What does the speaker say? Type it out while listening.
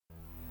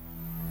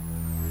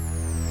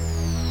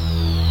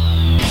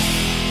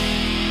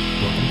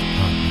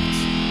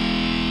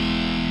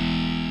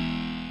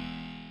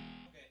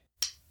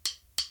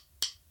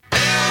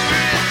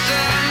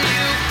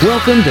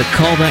Welcome to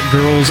Call That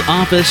Girl's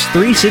Office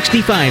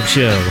 365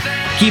 show.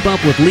 Keep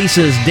up with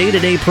Lisa's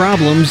day-to-day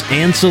problems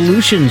and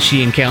solutions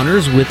she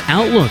encounters with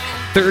Outlook,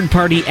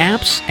 third-party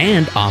apps,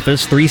 and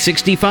Office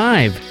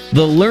 365.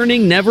 The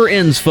learning never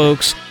ends,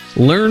 folks.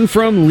 Learn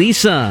from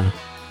Lisa.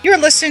 You're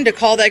listening to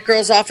Call That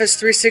Girl's Office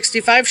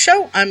 365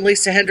 show. I'm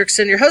Lisa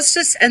Hendrickson, your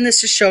hostess, and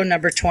this is show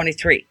number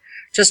 23.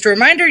 Just a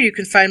reminder, you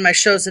can find my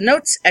shows and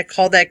notes at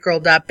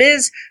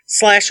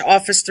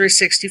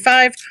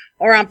callthatgirl.biz/office365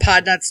 or on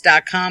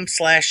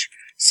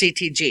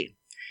podnuts.com/CTG.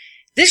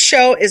 This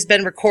show has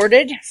been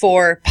recorded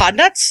for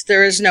Podnuts.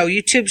 There is no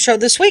YouTube show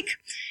this week.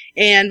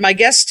 And my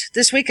guest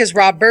this week is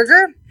Rob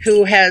Berger,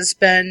 who has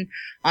been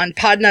on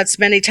Podnuts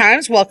many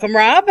times. Welcome,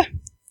 Rob.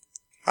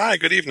 Hi,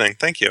 good evening.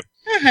 Thank you.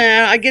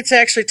 I get to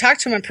actually talk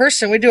to him in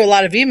person. We do a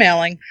lot of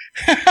emailing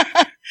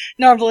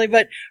normally,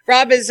 but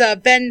Rob has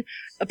been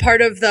a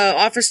part of the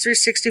Office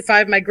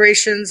 365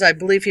 migrations. I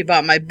believe he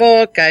bought my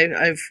book.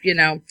 I've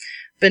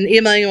been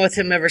emailing with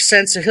him ever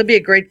since, so he'll be a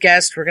great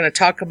guest. We're going to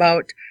talk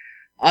about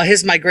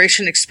his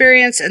migration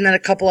experience and then a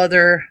couple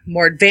other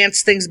more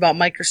advanced things about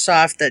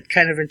Microsoft that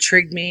kind of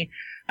intrigued me.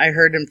 I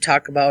heard him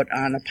talk about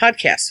on a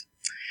podcast.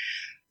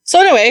 So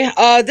anyway,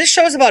 this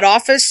show is about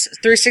Office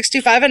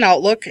 365 and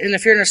Outlook, and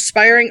if you're an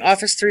aspiring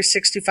Office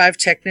 365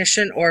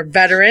 technician or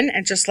veteran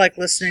and just like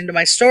listening to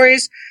my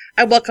stories,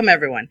 I welcome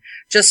everyone.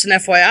 Just an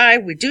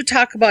FYI, we do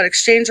talk about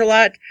Exchange a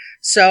lot,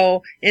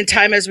 so in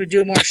time as we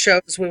do more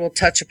shows, we will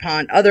touch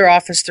upon other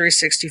Office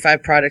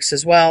 365 products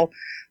as well.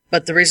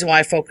 But the reason why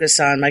I focus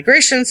on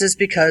migrations is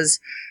because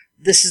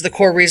this is the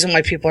core reason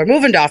why people are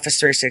moving to Office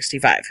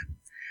 365.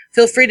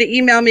 Feel free to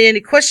email me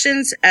any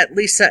questions at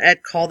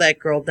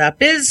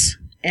lisa@callthatgirl.biz.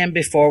 And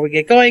before we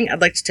get going, I'd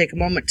like to take a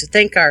moment to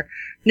thank our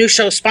new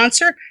show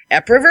sponsor,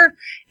 AppRiver,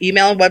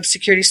 email and web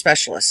security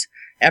specialists.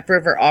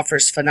 AppRiver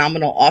offers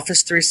phenomenal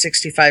Office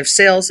 365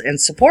 sales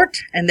and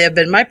support, and they have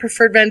been my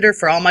preferred vendor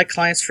for all my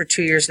clients for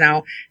 2 years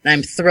now, and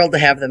I'm thrilled to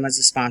have them as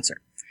a sponsor.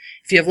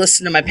 If you have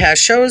listened to my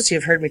past shows,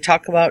 you've heard me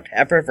talk about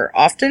AppRiver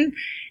often,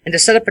 and to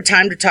set up a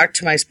time to talk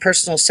to my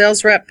personal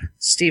sales rep,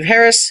 Steve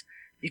Harris,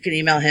 you can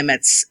email him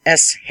at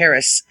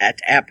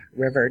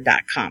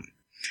sharris@appriver.com.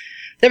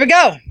 There we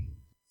go.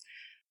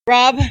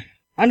 Rob,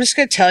 I'm just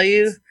going to tell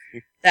you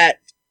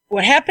that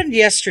what happened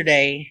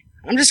yesterday,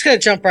 I'm just going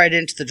to jump right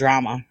into the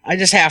drama. I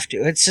just have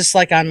to. It's just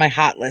like on my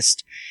hot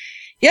list.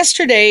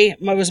 Yesterday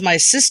was my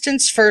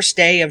assistant's first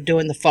day of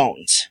doing the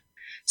phones.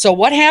 So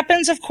what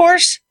happens, of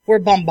course? We're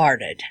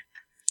bombarded.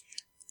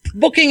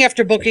 Booking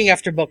after booking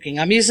after booking.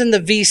 I'm using the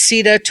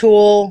vCita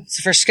tool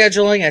for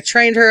scheduling. I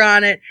trained her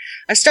on it.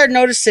 I started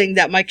noticing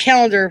that my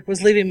calendar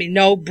was leaving me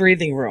no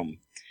breathing room.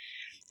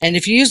 And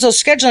if you use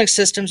those scheduling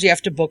systems, you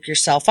have to book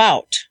yourself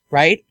out,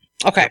 right?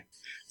 Okay.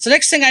 So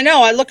next thing I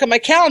know, I look at my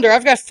calendar.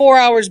 I've got 4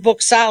 hours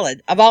booked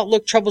solid of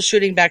Outlook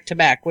troubleshooting back to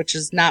back, which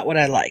is not what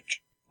I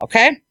like.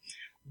 Okay.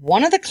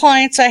 One of the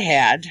clients I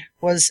had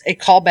was a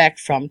callback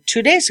from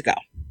 2 days ago.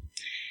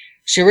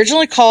 She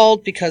originally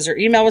called because her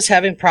email was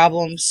having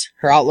problems,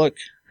 her Outlook,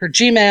 her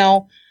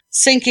Gmail,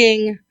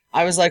 syncing.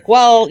 I was like,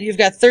 well, you've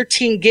got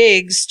 13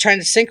 gigs trying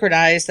to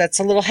synchronize. That's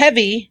a little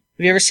heavy.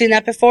 Have you ever seen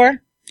that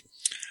before?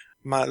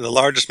 The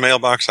largest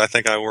mailbox I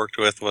think I worked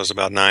with was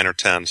about 9 or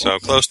 10, so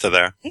close to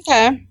there.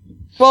 Okay.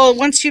 Well,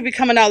 once you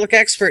become an Outlook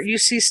expert, you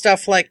see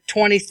stuff like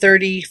 20,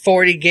 30,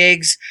 40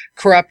 gigs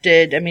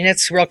corrupted. I mean,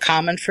 it's real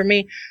common for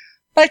me.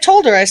 But I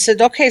told her, I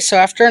said, okay, so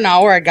after an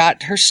hour, I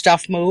got her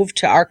stuff moved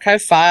to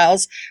archive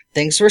files.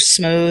 Things were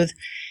smooth.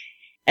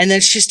 And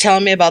then she's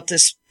telling me about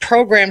this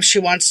program she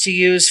wants to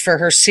use for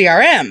her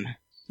CRM.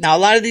 Now, a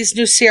lot of these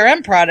new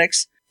CRM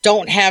products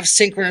don't have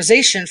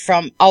synchronization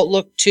from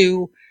Outlook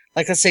to,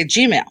 like, let's say,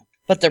 Gmail.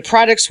 But their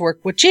products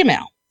work with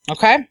Gmail,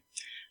 okay?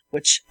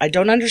 Which I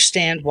don't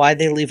understand why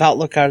they leave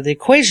Outlook out of the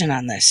equation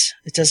on this.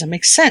 It doesn't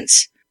make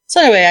sense.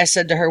 So anyway, I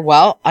said to her,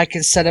 well, I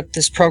can set up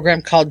this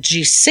program called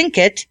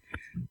G-Sync-It.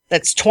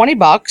 That's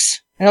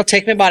 $20, and it'll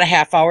take me about a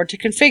half hour to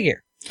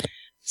configure.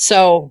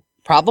 So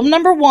problem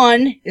number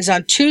one is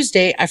on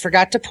Tuesday, I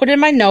forgot to put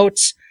in my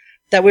notes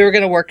that we were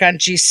going to work on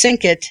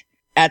G-Sync-It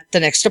at the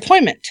next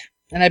appointment.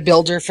 And I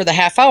billed her for the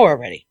half hour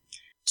already.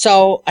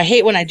 So I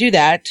hate when I do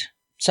that.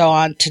 So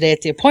on today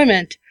at the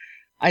appointment,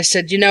 I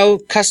said,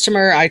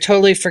 customer, I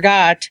totally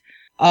forgot.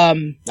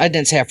 I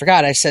didn't say I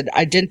forgot. I said,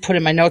 I didn't put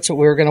in my notes what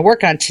we were going to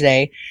work on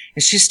today.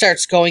 And she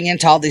starts going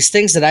into all these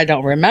things that I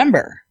don't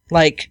remember,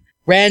 like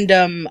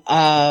random,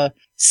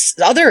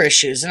 other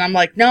issues. And I'm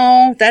like,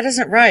 no, that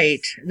isn't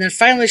right. And then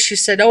finally she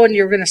said, oh, and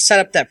you're going to set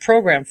up that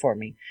program for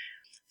me.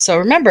 So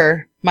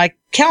remember, my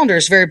calendar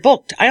is very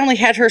booked. I only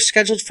had her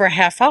scheduled for a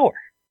half hour.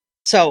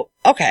 So,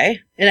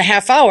 okay, in a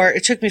half hour,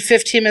 it took me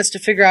 15 minutes to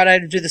figure out how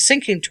to do the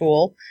syncing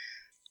tool.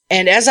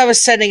 And as I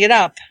was setting it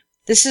up,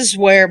 this is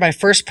where my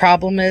first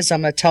problem is,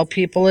 I'm going to tell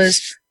people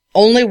is,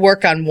 only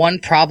work on one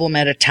problem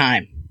at a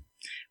time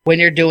when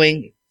you're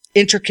doing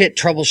intricate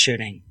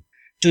troubleshooting.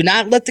 Do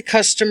not let the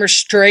customer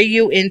stray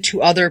you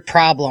into other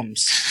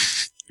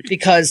problems,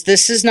 because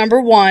this is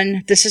number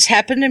one. This has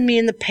happened to me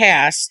in the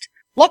past.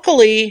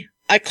 Luckily,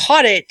 I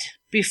caught it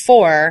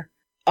before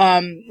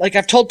like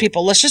I've told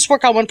people, let's just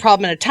work on one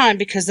problem at a time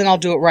because then I'll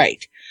do it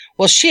right.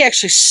 Well, she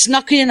actually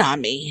snuck in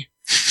on me,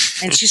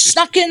 and she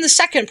snuck in the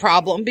second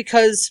problem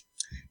because,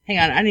 hang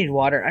on, I need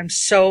water. I'm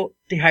so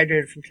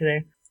dehydrated from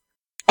today.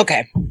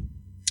 Okay.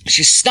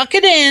 She snuck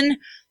it in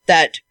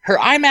that her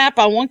IMAP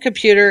on one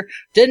computer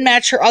didn't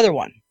match her other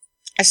one.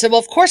 I said, well,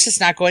 of course it's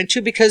not going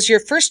to, because your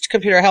first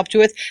computer I helped you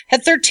with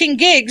had 13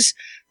 gigs.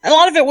 A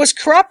lot of it was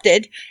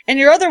corrupted, and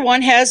your other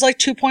one has like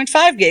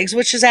 2.5 gigs,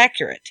 which is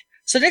accurate.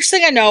 So next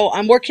thing I know,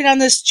 I'm working on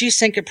this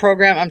G-Sync It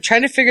program. I'm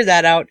trying to figure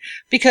that out,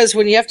 because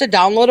when you have to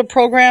download a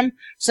program,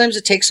 sometimes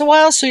it takes a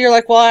while. So you're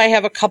like, well, I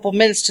have a couple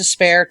minutes to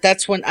spare.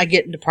 That's when I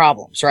get into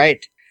problems,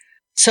 right?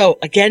 So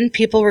again,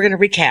 people, we're going to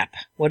recap.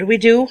 What do we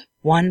do?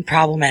 One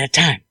problem at a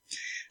time.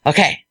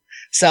 Okay.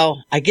 So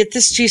I get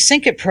this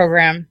G-Sync It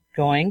program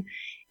going,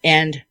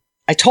 and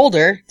I told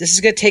her this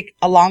is going to take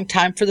a long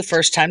time for the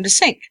first time to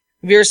sync.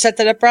 Have you ever set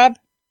that up, Rob?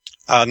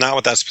 Not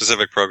with that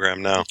specific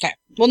program, no. Okay.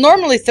 Well,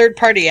 normally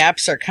third-party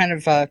apps are kind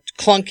of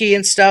clunky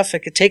and stuff.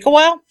 It could take a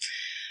while.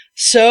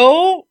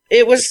 So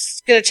it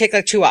was going to take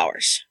like 2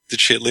 hours.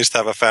 Did she at least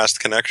have a fast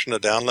connection to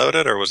download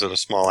it, or was it a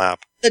small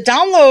app? The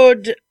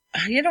download,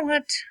 you know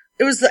what?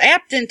 The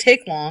app didn't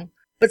take long.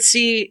 But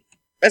see,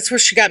 that's where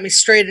she got me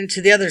straight into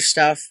the other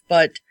stuff.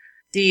 But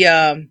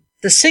the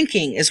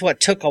syncing is what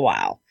took a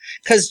while.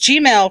 Because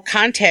Gmail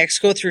contacts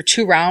go through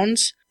 2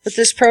 rounds. With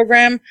this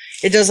program,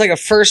 it does like a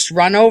first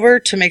run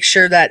over to make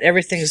sure that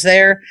everything's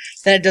there.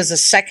 Then it does a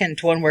second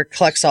one where it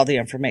collects all the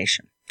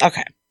information.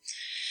 Okay.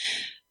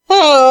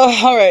 Oh,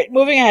 all right.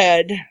 Moving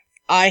ahead.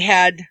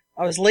 I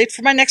was late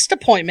for my next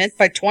appointment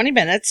by 20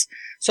 minutes.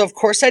 So of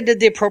course I did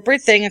the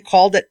appropriate thing and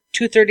called at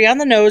 2:30 on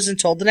the nose and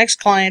told the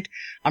next client,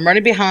 I'm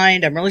running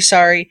behind. I'm really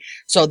sorry.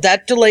 So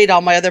that delayed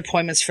all my other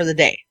appointments for the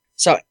day.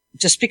 So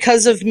just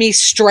because of me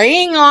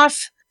straying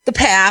off the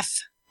path,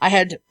 I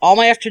had all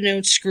my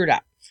afternoon screwed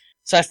up.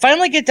 So I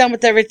finally get done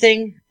with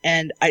everything,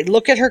 and I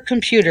look at her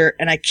computer,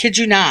 and I kid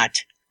you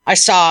not, I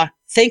saw,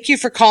 thank you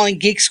for calling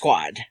Geek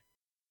Squad.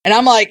 And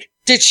I'm like,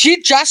 did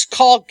she just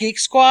call Geek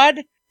Squad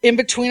in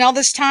between all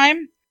this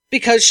time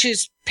because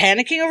she's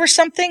panicking over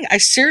something? I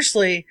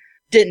seriously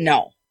didn't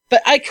know.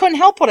 But I couldn't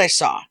help what I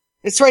saw.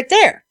 It's right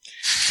there.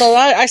 So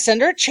I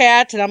send her a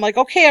chat, and I'm like,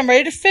 okay, I'm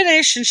ready to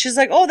finish. And she's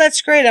like, oh,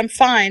 that's great. I'm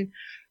fine.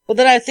 Well,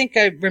 then I think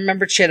I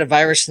remembered she had a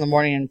virus in the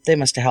morning, and they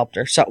must have helped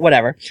her. So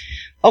whatever.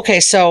 Okay,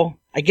 so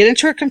I get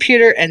into her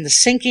computer, and the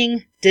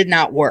syncing did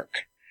not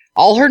work.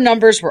 All her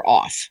numbers were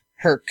off.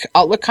 Her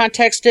Outlook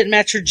contacts didn't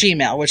match her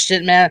Gmail, which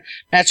didn't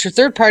match her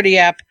third-party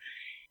app.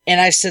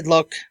 And I said,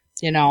 look,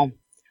 I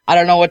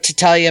don't know what to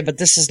tell you, but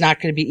this is not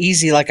going to be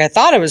easy like I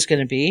thought it was going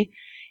to be.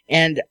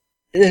 And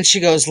then she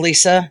goes,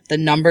 Lisa, the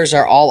numbers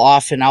are all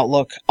off in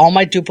Outlook. All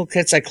my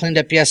duplicates I cleaned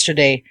up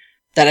yesterday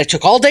that I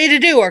took all day to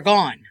do are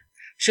gone.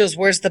 She goes,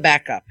 where's the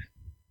backup?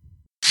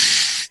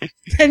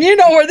 And you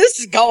know where this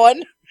is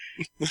going.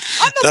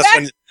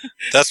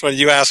 That's when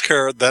you ask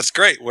her, that's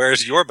great,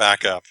 where's your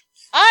backup?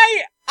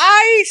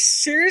 I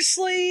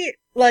seriously,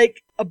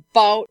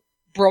 about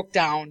broke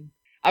down.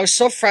 I was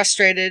so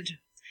frustrated.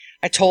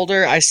 I told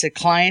her, I said,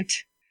 client,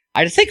 I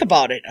had to think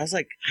about it. I was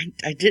like,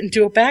 I didn't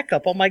do a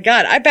backup. Oh my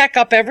God. I back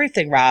up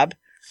everything, Rob.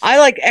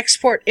 I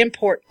export,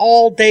 import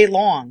all day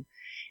long.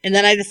 And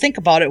then I had to think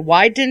about it.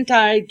 Why didn't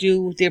I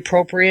do the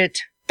appropriate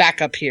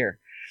backup here?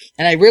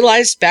 And I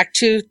realized back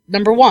to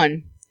number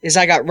one is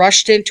I got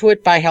rushed into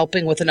it by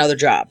helping with another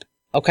job.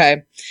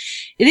 Okay.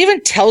 It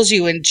even tells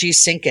you in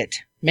G-Sync It,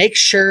 make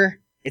sure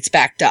it's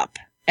backed up.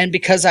 And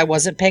because I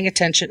wasn't paying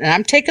attention, and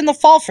I'm taking the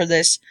fall for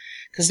this,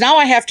 because now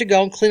I have to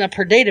go and clean up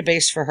her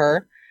database for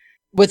her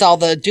with all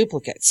the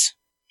duplicates.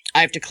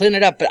 I have to clean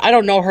it up, but I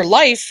don't know her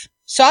life,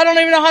 so I don't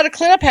even know how to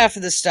clean up half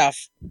of this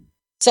stuff.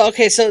 So,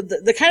 okay, so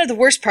the kind of the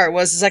worst part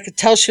was I could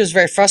tell she was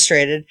very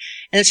frustrated.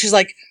 And then she's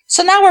like,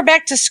 so now we're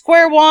back to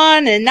square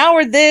one, and now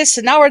we're this,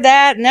 and now we're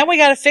that, and now we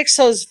got to fix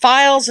those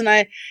files.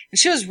 And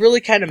she was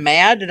really kind of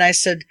mad. And I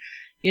said,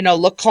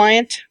 look,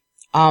 client,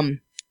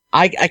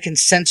 I can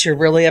sense you're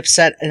really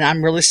upset, and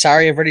I'm really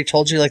sorry. I've already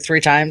told you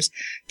 3 times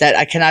that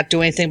I cannot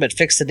do anything but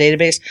fix the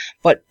database.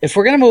 But if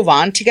we're going to move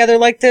on together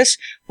like this,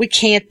 we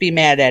can't be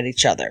mad at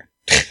each other.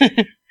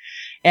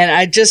 And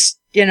I just,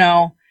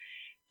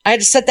 I had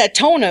to set that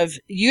tone of,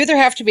 you either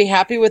have to be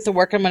happy with the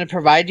work I'm going to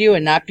provide you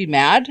and not be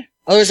mad.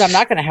 Otherwise, I'm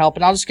not going to help,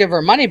 and I'll just give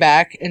her money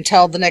back and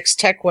tell the next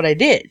tech what I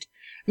did.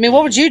 I mean,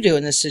 what would you do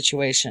in this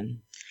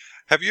situation?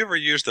 Have you ever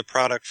used a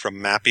product from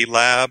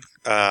MappyLab?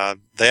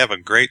 They have a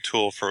great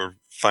tool for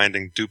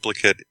finding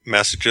duplicate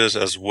messages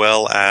as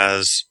well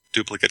as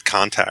duplicate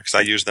contacts.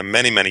 I used them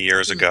many, many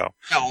years ago.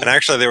 No. And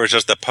actually, there was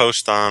just a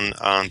post on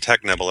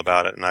TechNibble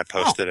about it, and I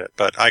posted it.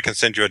 But I can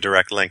send you a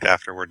direct link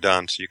after we're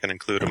done, so you can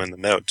include them in the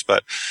notes.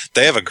 But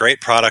they have a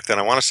great product, and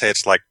I want to say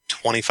it's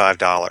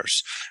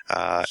 $25.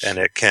 And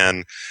it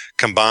can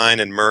combine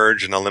and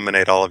merge and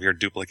eliminate all of your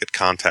duplicate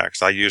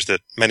contacts. I used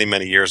it many,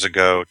 many years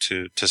ago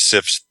to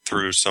sift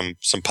through some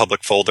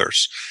public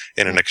folders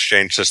in an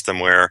Exchange system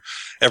where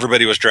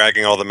everybody was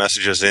dragging all the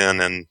messages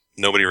in, and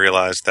nobody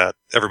realized that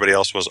everybody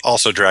else was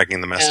also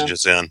dragging the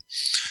messages in.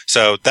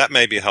 So that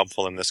may be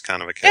helpful in this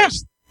kind of a case. Yeah.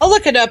 I'll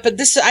look it up, but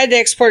I had to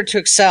export it to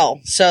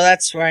Excel, so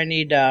that's where I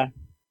need an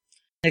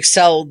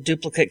Excel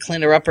duplicate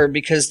cleaner upper,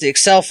 because the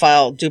Excel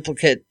file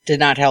duplicate did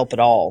not help at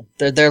all.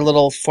 Their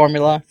little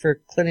formula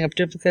for cleaning up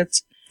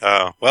duplicates.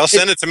 Oh, well,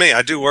 send it to me.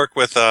 I do work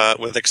with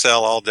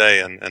Excel all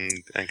day and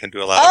can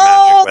do a lot of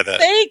magic with it.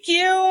 Thank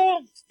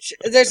you.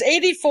 There's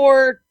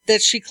 84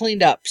 that she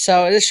cleaned up,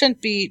 so it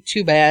shouldn't be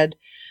too bad.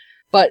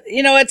 But,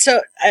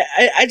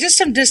 I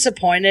just am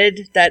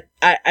disappointed that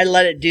I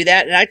let it do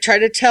that. And I try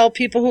to tell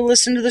people who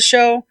listen to the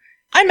show,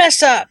 I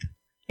mess up,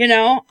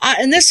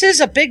 and this is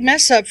a big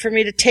mess up for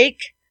me to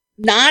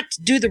not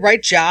do the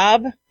right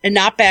job and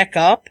not back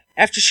up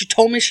after she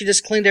told me she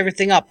just cleaned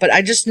everything up. But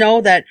I just know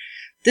that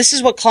this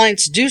is what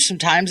clients do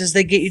sometimes, is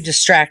they get you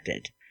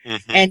distracted.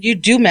 Mm-hmm. And you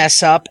do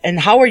mess up. And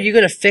how are you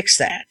going to fix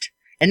that?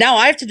 And now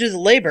I have to do the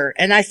labor.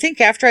 And I think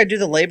after I do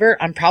the labor,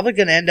 I'm probably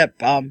going to end up,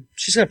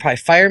 she's going to probably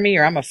fire me,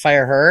 or I'm going to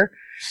fire her.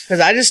 Because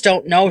I just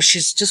don't know.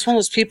 She's just one of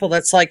those people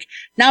that's like,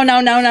 now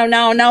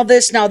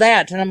this, now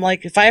that. And I'm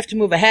like, if I have to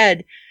move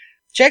ahead,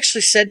 she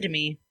actually said to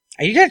me,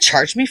 are you going to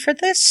charge me for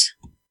this?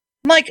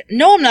 I'm like,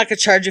 no, I'm not going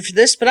to charge you for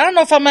this, but I don't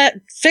know if I'm going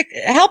to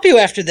help you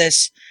after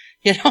this.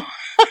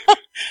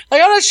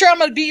 Like, I'm not sure I'm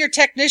going to be your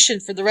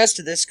technician for the rest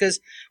of this, because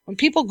when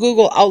people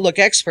Google Outlook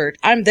expert,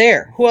 I'm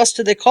there. Who else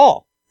do they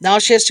call? Now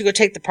she has to go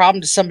take the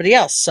problem to somebody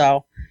else.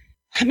 So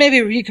maybe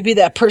you could be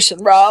that person,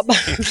 Rob.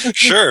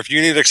 Sure. If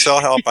you need Excel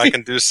help, I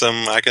can do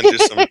some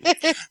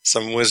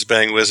whiz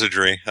bang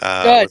wizardry,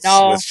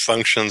 with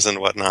functions and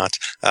whatnot.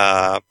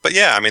 But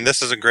yeah, I mean,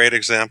 this is a great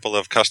example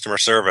of customer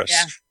service.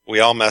 Yeah. We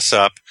all mess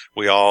up.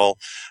 We all,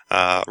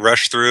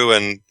 rush through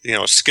and,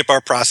 skip our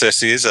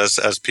processes,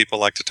 as people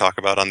like to talk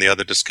about on the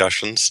other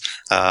discussions,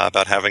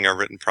 about having our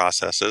written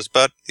processes.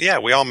 But yeah,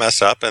 we all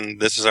mess up,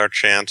 and this is our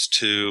chance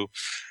to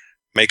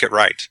make it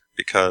right,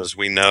 because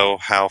we know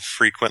how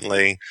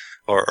frequently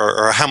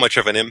or how much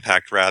of an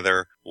impact,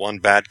 rather, one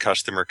bad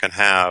customer can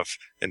have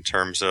in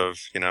terms of,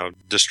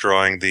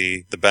 destroying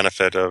the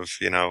benefit of,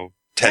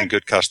 10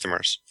 good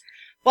customers.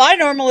 Well, I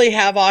normally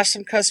have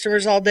awesome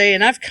customers all day,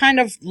 and I've kind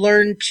of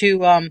learned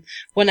to,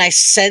 when I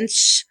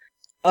sense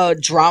a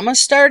drama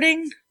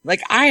starting,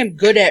 like, I am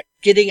good at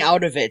getting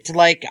out of it.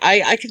 Like,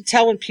 I can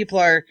tell when people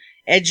are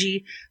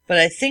edgy, but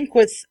I think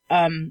with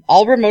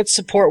all remote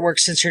support work,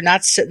 since you're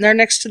not sitting there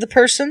next to the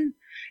person,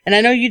 and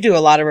I know you do a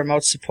lot of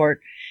remote support,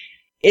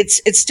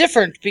 it's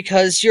different,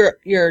 because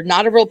you're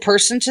not a real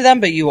person to them,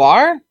 but you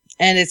are,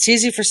 and it's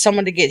easy for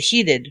someone to get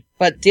heated.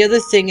 But the other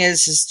thing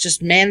is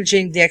just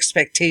managing the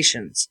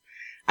expectations.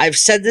 I've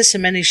said this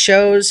in many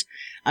shows.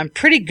 I'm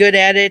pretty good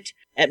at it,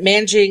 at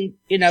managing,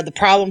 the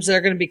problems that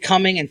are going to be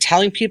coming and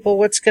telling people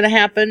what's going to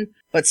happen.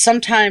 But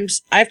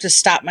sometimes I have to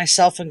stop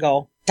myself and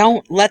go,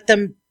 don't let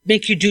them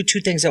make you do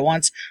two things at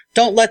once.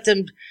 Don't let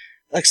them,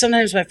 like,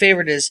 sometimes my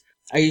favorite is,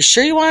 are you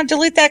sure you want to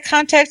delete that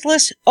contact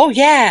list? Oh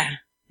yeah,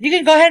 you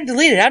can go ahead and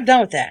delete it. I'm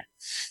done with that.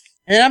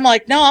 And then I'm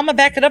like, no, I'm going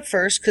to back it up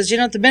first, because,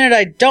 the minute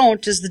I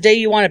don't is the day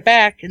you want it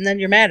back, and then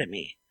you're mad at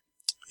me.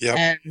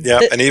 Yep.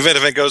 And even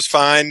if it goes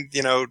fine,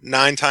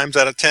 9 times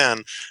out of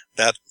 10,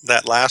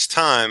 that last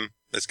time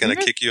is going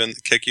to kick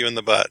you in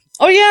the butt.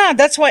 Oh yeah,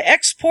 that's why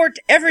export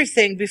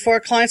everything before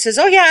a client says,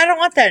 "Oh yeah, I don't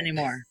want that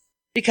anymore."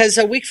 Because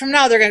a week from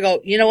now they're going to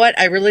go, "You know what?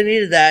 I really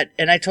needed that,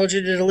 and I told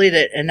you to delete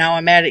it, and now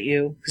I'm mad at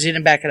you because you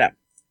didn't back it up."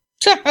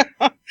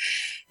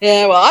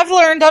 Yeah, well, I've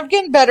learned. I'm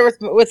getting better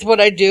with what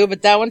I do,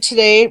 but that one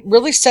today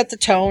really set the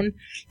tone.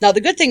 Now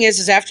the good thing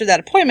is after that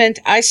appointment,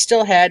 I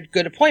still had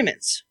good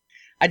appointments.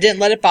 I didn't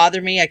let it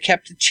bother me. I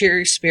kept a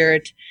cheery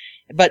spirit,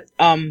 but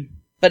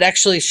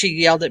actually she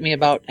yelled at me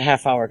about a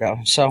half hour ago.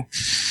 So,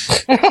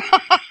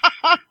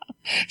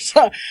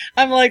 so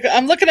I'm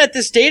looking at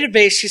this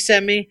database she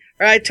sent me,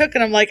 or I took,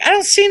 and I'm like, I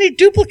don't see any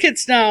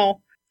duplicates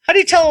now. How do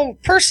you tell a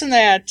person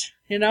that,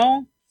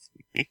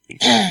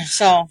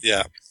 So.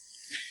 Yeah.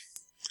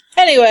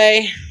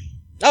 Anyway,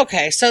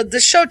 okay. So the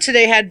show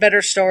today had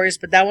better stories,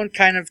 but that one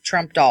kind of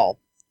trumped all.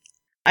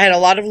 I had a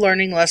lot of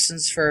learning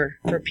lessons for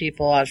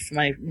people out of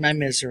my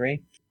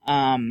misery.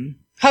 How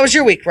was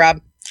your week,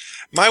 Rob?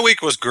 My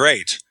week was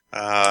great.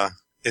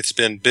 It's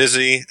been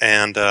busy,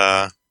 and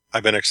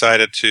I've been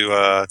excited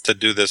to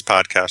do this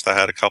podcast. I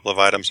had a couple of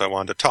items I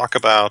wanted to talk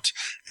about,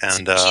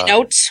 and some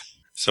notes,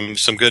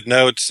 some good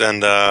notes,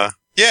 and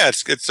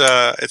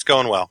it's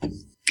going well.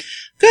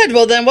 Good.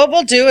 Well, then what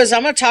we'll do is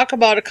I'm going to talk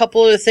about a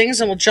couple of the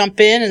things, and we'll jump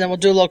in, and then we'll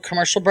do a little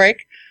commercial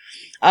break.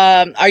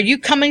 Are you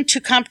coming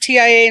to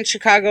CompTIA in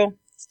Chicago?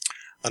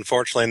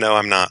 Unfortunately, no,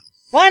 I'm not.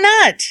 Why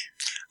not?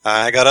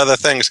 I got other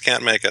things,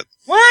 can't make it.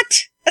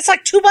 What? That's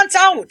like 2 months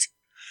out.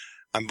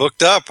 I'm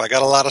booked up. I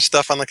got a lot of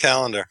stuff on the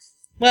calendar.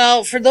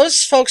 Well, for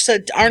those folks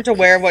that aren't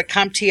aware of what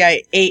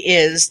CompTIA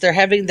is, they're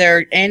having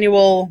their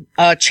annual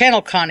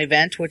ChannelCon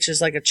event, which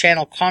is like a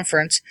channel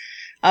conference.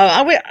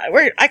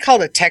 I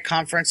call it a tech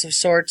conference of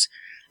sorts.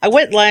 I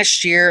went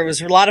last year. It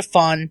was a lot of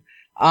fun.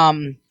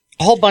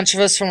 A whole bunch of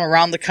us from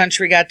around the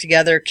country got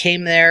together,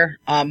 came there.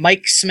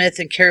 Mike Smith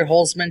and Carrie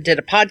Holzman did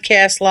a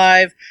podcast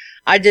live.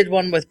 I did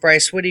one with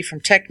Bryce Woody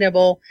from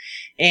TechNibble,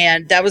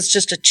 and that was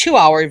just a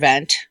 2-hour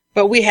event,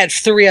 but we had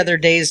 3 other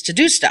days to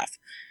do stuff.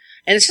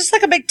 And it's just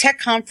like a big tech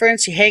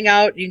conference. You hang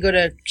out, you can go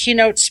to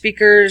keynote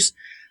speakers,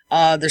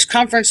 there's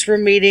conference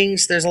room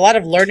meetings, there's a lot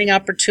of learning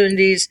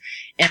opportunities,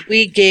 and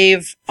we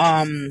gave,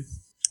 they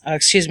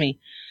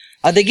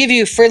give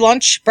you free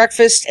lunch,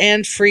 breakfast,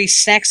 and free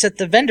snacks at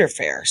the vendor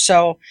fair.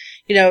 So,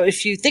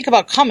 if you think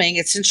about coming,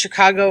 it's in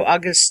Chicago,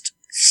 August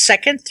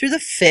 2nd through the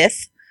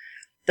 5th.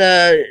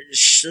 The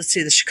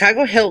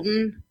Chicago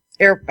Hilton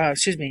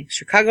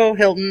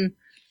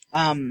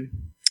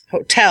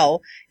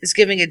Hotel is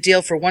giving a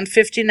deal for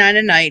 $159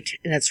 a night,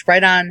 and it's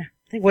right on,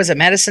 I think, was it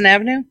Madison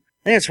Avenue?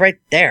 I think it's right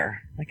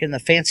there, like in the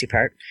fancy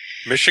part.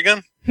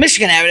 Michigan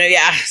Avenue,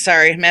 yeah.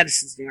 Sorry,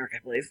 Madison's New York, I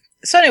believe.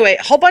 So anyway,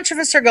 a whole bunch of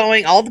us are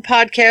going, all the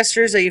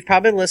podcasters that you've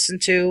probably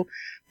listened to,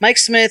 Mike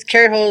Smith,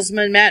 Carrie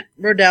Holzman, Matt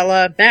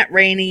Rodella, Matt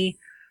Rainey,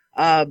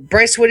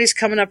 Bryce Woody's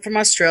coming up from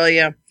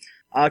Australia,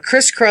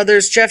 Chris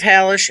Crothers, Jeff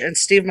Hallish, and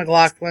Steve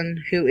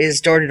McLaughlin, who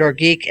is Door to Door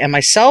Geek, and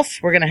myself.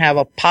 We're going to have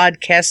a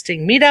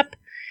podcasting meetup.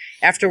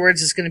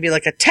 Afterwards, it's going to be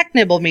like a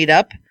TechNibble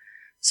meetup.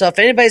 So if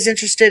anybody's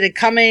interested in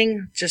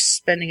coming, just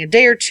spending a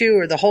day or two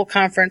or the whole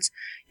conference,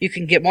 you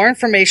can get more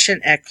information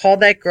at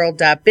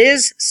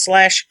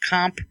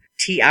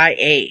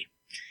callthatgirl.biz/comptia.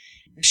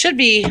 It should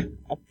be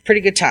a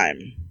pretty good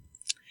time.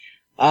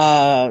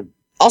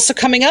 Also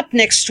coming up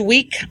next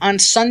week on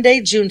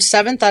Sunday, June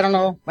 7th. I don't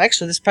know.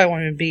 Actually, this probably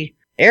won't even be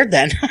aired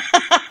then.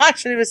 I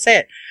shouldn't even say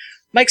it.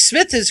 Mike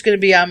Smith is going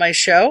to be on my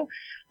show.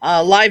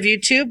 Live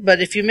YouTube,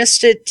 but if you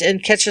missed it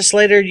and catch us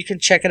later, you can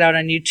check it out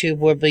on YouTube.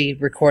 We'll be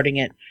recording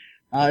it.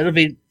 It'll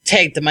be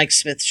tagged The Mike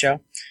Smith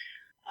Show.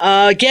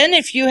 Again,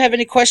 if you have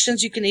any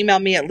questions, you can email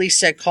me at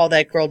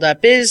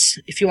lisa@callthatgirl.biz.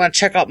 If you want to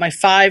check out my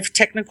 5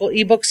 technical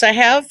ebooks I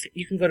have,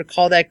 you can go to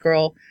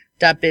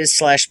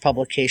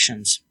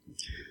callthatgirl.biz/publications.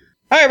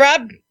 All right,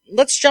 Rob,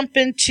 let's jump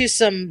into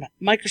some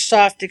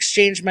Microsoft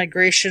Exchange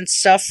migration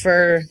stuff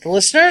for the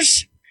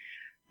listeners.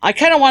 I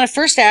kind of want to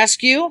first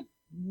ask you,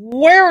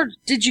 where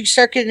did you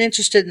start getting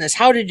interested in this?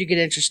 How did you get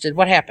interested?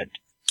 What happened?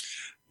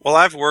 Well,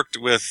 I've worked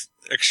with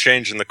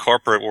Exchange in the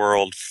corporate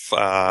world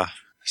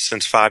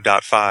since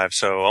 5.5,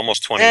 so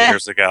almost 20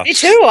 years ago. Me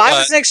too. I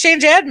was an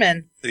Exchange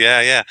admin.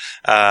 Yeah.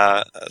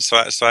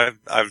 So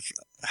I've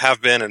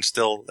been and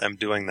still am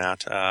doing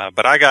that.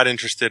 But I got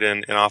interested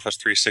in Office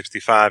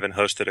 365 and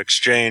hosted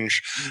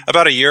Exchange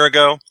about a year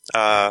ago.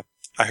 I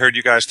heard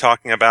you guys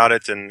talking about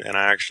it, and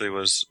I actually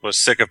was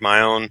sick of my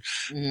own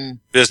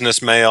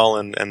business mail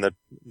and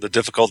the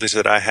difficulties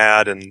that I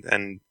had,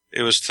 and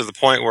it was to the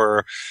point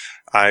where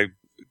I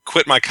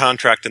quit my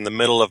contract in the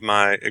middle of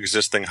my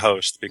existing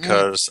host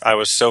because I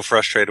was so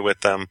frustrated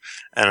with them.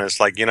 And it's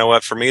like, you know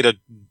what, for me to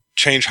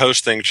change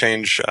hosting,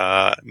 change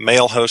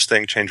mail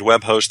hosting, change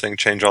web hosting,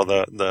 change all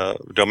the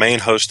domain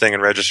hosting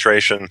and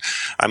registration,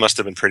 I must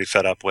have been pretty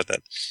fed up with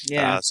it.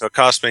 Yeah. So it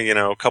cost me,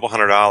 a couple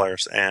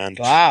 $100. And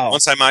wow.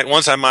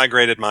 Once I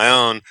migrated my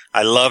own,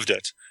 I loved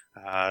it.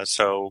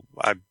 So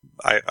I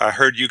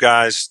heard you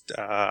guys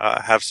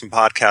have some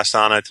podcasts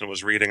on it and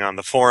was reading on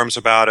the forums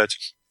about it,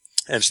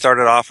 and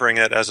started offering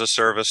it as a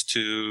service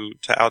to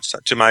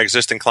my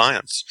existing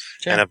clients,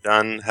 sure.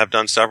 and have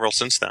done several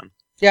since then.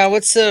 Yeah,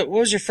 what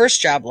was your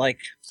first job like?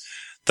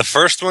 The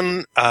first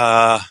one,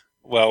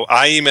 well,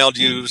 I emailed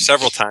you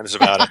several times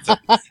about it,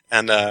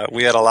 and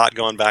we had a lot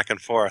going back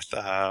and forth.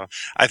 I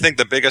think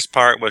the biggest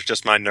part was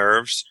just my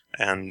nerves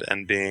and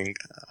being,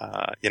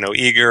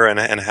 eager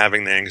and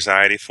having the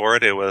anxiety for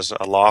it. It was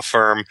a law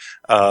firm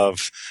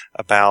of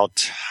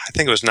about, I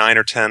think it was 9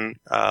 or 10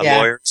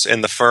 lawyers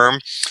in the firm,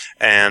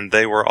 and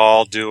they were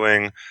all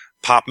doing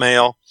pop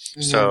mail.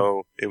 Mm-hmm.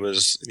 So it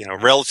was,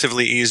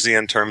 relatively easy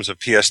in terms of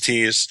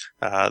PSTs.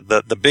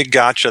 The big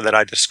gotcha that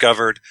I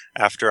discovered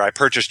after I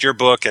purchased your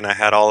book and I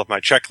had all of my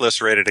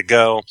checklists ready to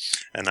go,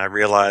 and I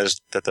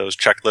realized that those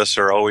checklists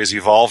are always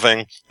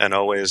evolving and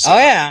always,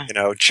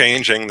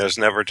 changing. There's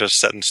never just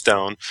set in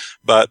stone.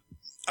 But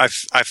I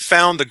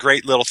found the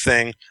great little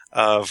thing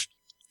of,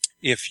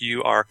 if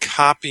you are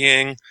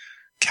copying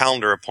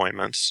calendar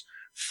appointments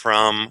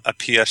from a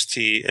PST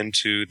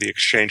into the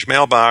Exchange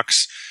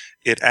mailbox,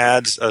 it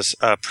adds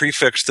a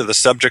prefix to the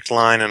subject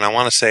line, and I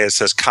want to say it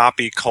says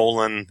copy :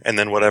 and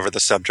then whatever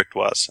the subject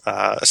was,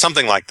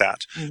 something like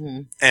that.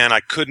 Mm-hmm. And I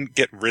couldn't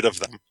get rid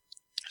of them.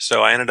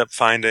 So I ended up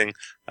finding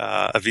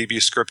a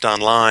VB script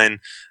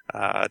online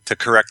to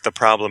correct the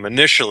problem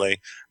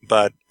initially,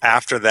 but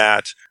after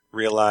that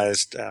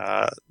realized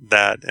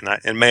that, and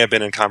it may have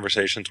been in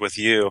conversations with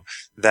you,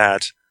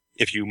 that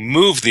if you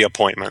move the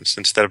appointments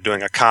instead of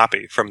doing a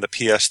copy from the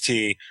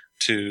PST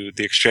to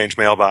the Exchange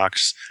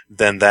mailbox,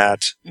 then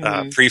that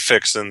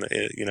prefix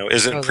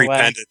isn't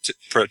prepended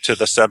to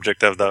the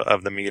subject of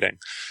the meeting.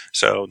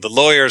 So the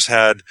lawyers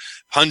had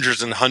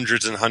hundreds and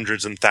hundreds and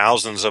hundreds and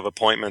thousands of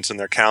appointments in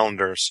their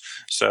calendars.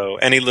 So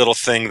any little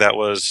thing that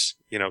was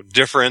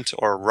different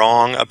or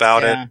wrong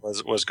about it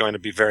was going to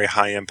be very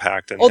high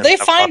impact. And they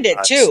find it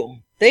too.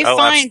 They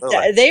find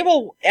absolutely. They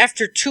will,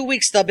 after 2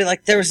 weeks, they'll be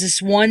like, there was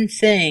this one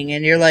thing,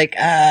 and you're like, do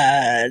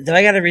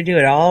I got to redo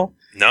it all?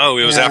 No,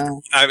 it was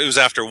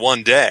after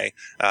one day.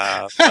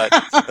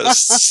 But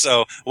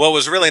so what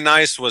was really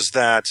nice was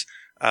that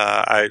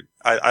I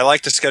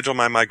like to schedule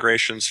my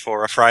migrations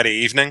for a Friday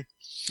evening.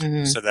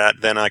 Mm-hmm. So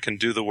that then I can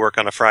do the work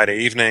on a Friday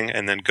evening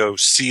and then go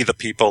see the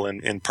people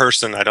in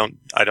person. I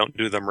don't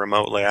do them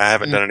remotely. I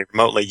haven't done any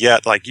remotely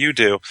yet, like you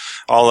do.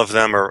 All of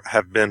them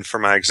have been for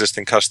my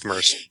existing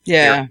customers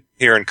here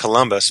in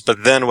Columbus.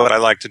 But then what I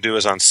like to do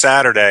is on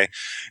Saturday,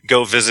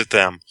 go visit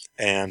them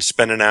and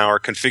spend an hour,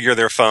 configure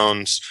their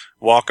phones,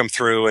 walk them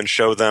through and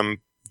show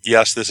them,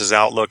 yes, this is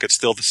Outlook. It's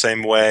still the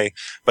same way,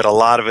 but a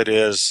lot of it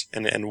is,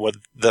 and what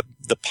the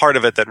part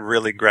of it that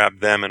really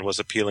grabbed them and was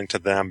appealing to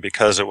them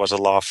because it was a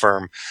law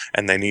firm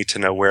and they need to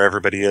know where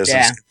everybody is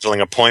and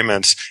scheduling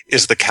appointments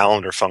is the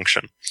calendar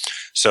function.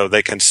 So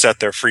they can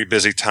set their free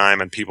busy time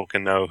and people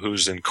can know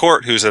who's in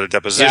court, who's at a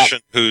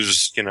deposition,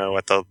 who's,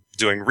 at the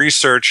doing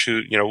research,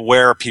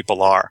 where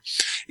people are,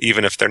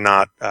 even if they're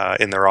not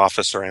in their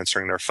office or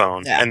answering their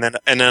phone. Yeah.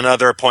 And then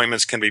other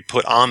appointments can be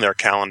put on their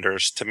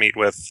calendars to meet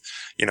with,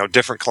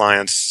 different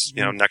clients,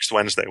 next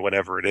Wednesday,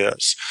 whatever it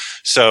is.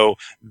 So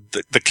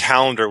the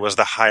calendar was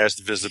the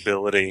highest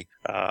visibility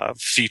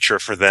feature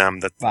for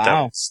them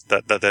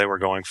that they were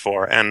going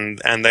for, and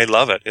they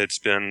love it. It's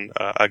been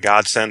a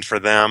godsend for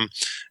them.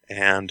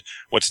 And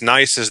what's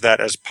nice is that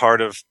as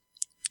part of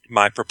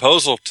my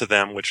proposal to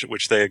them,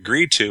 which they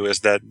agreed to,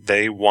 is that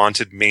they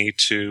wanted me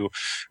to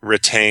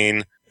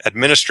retain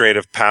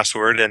administrative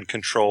password and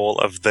control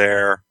of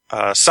their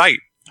site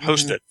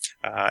hosted.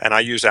 And I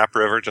use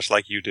AppRiver just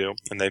like you do,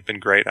 and they've been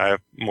great. I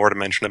have more to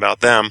mention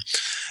about them.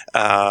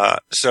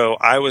 So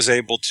I was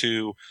able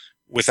to,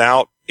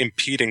 without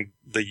impeding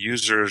the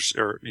users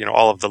or,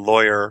 all of the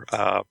lawyer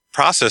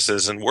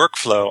processes and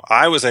workflow,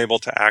 I was able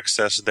to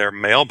access their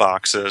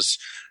mailboxes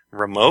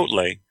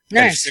remotely.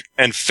 Nice.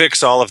 And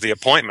fix all of the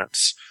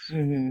appointments.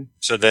 Mm-hmm.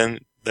 So then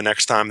the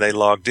next time they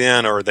logged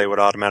in or they would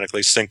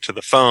automatically sync to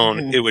the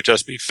phone, it would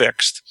just be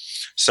fixed.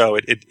 So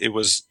it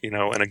was,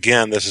 and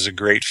again, this is a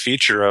great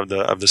feature of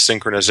the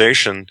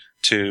synchronization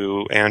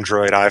to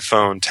Android,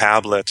 iPhone,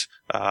 tablet,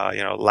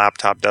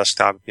 laptop,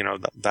 desktop,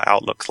 the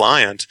Outlook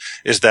client,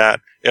 is that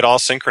it all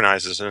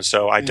synchronizes. And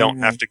so I don't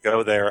have to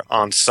go there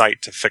on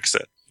site to fix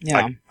it.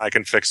 Yeah. I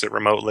can fix it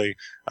remotely,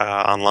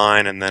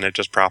 online, and then it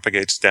just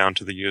propagates down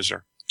to the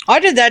user. I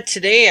did that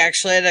today,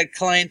 actually. I had a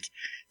client.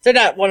 They're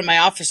not one of my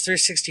Office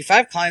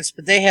 365 clients,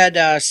 but they had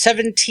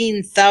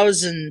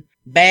 17,000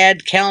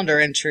 bad calendar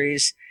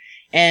entries.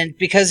 And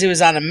because he was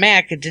on a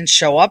Mac, it didn't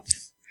show up.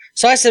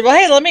 So I said, well,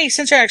 hey,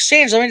 since you're on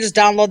Exchange, let me just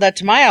download that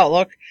to my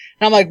Outlook.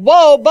 And I'm like,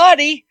 whoa,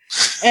 buddy.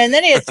 And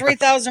then he had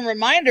 3,000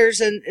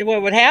 reminders. And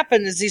what would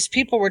happen is these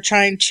people were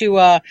trying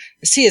to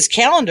see his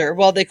calendar.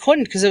 Well, they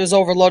couldn't because it was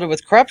overloaded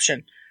with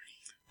corruption.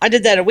 I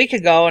did that a week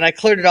ago and I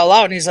cleared it all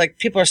out, and he's like,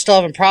 people are still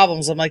having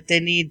problems. I'm like, they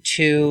need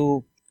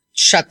to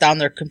shut down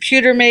their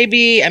computer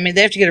maybe. I mean,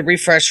 they have to get a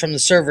refresh from the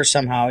server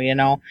somehow,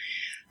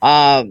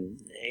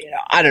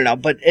 I don't know.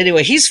 But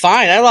anyway, he's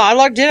fine. I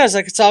logged in. I was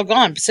like, it's all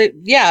gone. So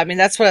yeah, I mean,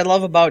 that's what I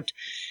love about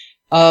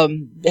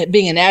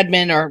being an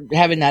admin or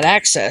having that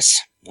access.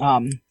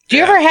 Do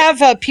you ever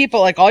have people,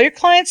 like all your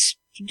clients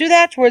do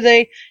that, where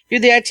they do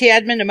the IT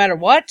admin no matter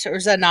what, or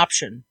is that an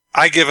option?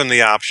 I give them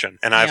the option,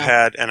 and I've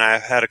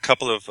had a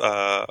couple of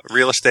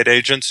real estate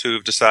agents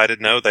who've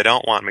decided no, they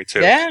don't want me to.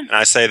 Yeah. And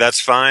I say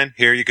that's fine.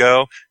 Here you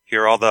go.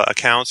 Here are all the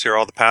accounts. Here are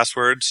all the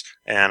passwords,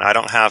 and I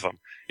don't have them.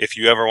 If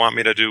you ever want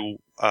me to do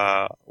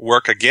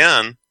work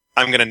again,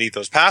 I'm going to need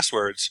those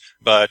passwords.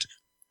 But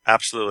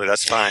absolutely,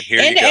 that's fine. Here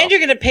you go. And you're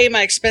going to pay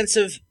my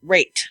expensive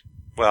rate.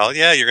 Well,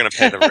 yeah, you're going to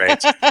pay the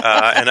rate.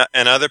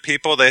 And other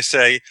people, they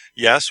say,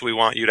 yes, we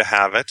want you to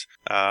have it,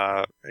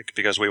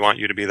 because we want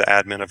you to be the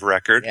admin of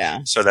record. Yeah.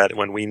 So that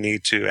when we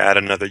need to add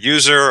another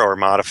user or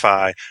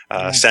modify,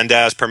 send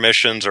as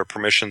permissions or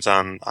permissions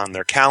on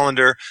their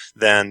calendar,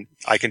 then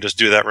I can just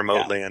do that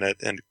remotely, and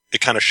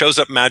it kind of shows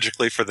up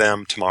magically for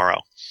them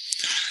tomorrow.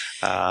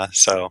 I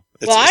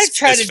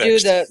try to do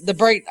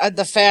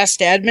the fast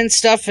admin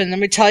stuff, and let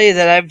me tell you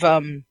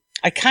that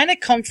I kind of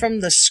come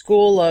from the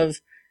school of,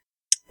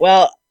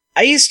 well,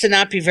 I used to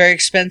not be very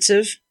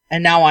expensive,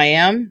 and now I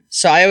am.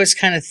 So I always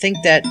kind of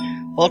think that,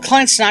 well, a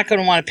client's not going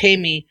to want to pay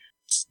me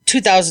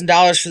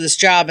 $2,000 for this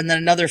job and then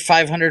another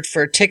 $500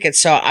 for a ticket.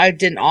 So I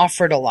didn't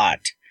offer it a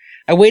lot.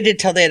 I waited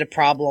till they had a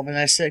problem, and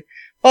I said,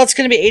 well, it's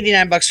going to be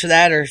 $89 for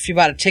that, or if you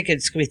bought a ticket,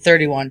 it's going to be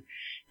 $31.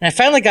 And I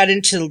finally got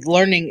into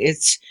learning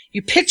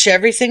you pitch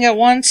everything at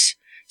once,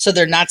 so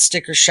they're not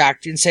sticker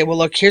shocked. You can say, well,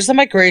 look, here's the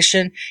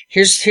migration.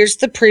 Here's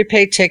the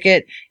prepaid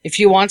ticket. If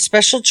you want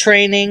special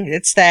training,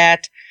 it's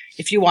that.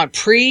 If you want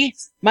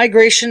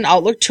pre-migration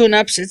Outlook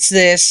tune-ups, it's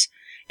this.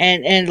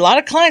 And a lot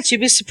of clients,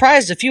 you'd be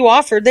surprised. If you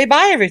offer, they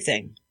buy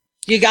everything.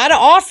 You got to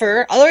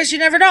offer, otherwise you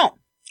never know.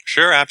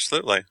 Sure,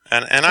 absolutely.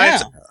 And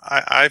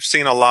I've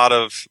seen a lot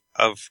of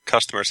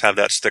customers have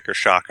that sticker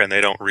shock, and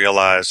they don't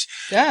realize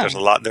there's a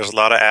lot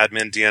of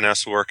admin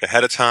DNS work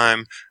ahead of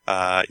time,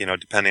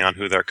 depending on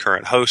who their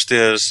current host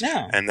is.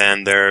 Yeah. And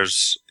then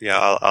there's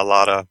a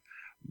lot of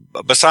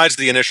besides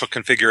the initial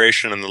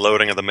configuration and the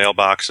loading of the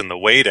mailbox and the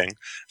waiting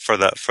for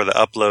the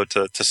upload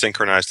to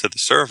synchronize to the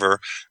server,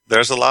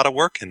 there's a lot of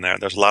work in there.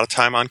 There's a lot of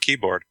time on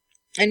keyboard.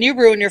 And you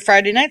ruin your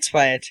Friday nights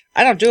by it.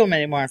 I don't do them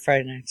anymore on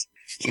Friday nights.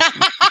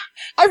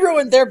 I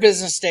ruined their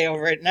business day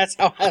over it, and that's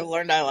how I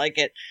learned I like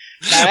it.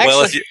 Now, actually,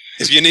 well,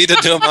 if you need to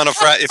do them on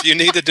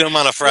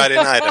a Friday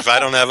night, if I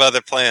don't have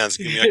other plans,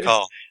 give me a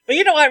call. But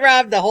you know what,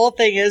 Rob? The whole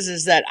thing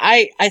is that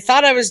I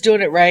thought I was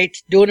doing it right,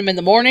 doing them in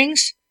the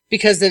mornings,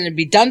 because then it'd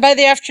be done by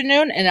the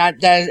afternoon.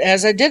 And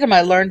as I did them,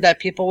 I learned that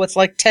people with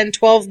like 10,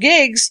 12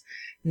 gigs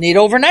need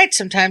overnight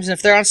sometimes. And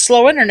if they're on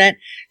slow internet,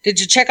 did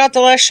you check out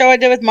the last show I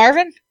did with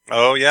Marvin?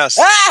 Oh, yes.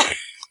 Ah!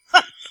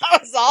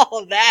 That was all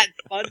of that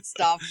fun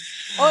stuff.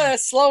 Oh,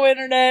 that slow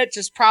internet,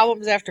 just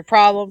problems after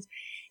problems.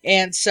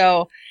 And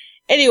so,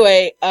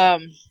 anyway, I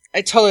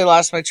totally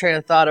lost my train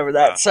of thought over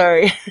that.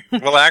 Sorry.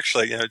 Well,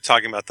 actually,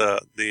 talking about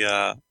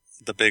the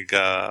big,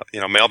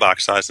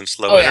 mailbox size and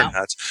slow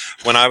internets.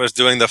 When I was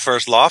doing the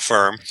first law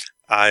firm,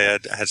 I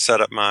had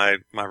set up my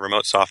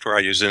remote software.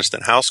 I use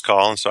Instant House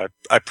Call, and so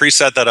I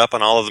preset that up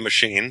on all of the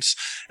machines,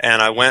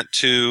 and I went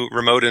to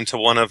remote into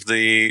one of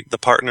the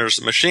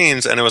partners'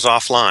 machines, and it was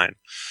offline.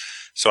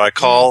 So I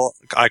call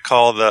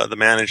the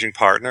managing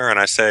partner and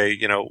I say,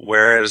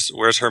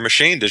 where's her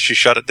machine? Did she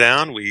shut it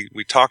down?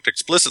 We talked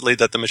explicitly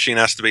that the machine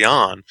has to be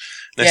on. And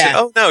they said,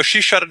 oh no,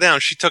 she shut it down.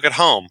 She took it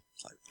home.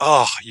 Like,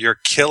 oh, you're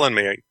killing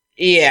me.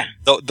 Yeah.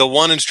 The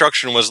one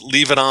instruction was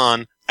leave it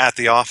on at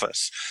the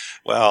office.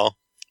 Well,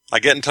 I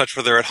get in touch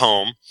with her at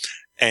home,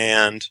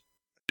 and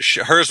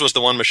hers was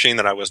the one machine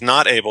that I was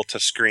not able to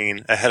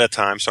screen ahead of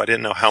time, so I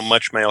didn't know how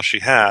much mail she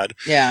had.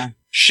 Yeah.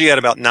 She had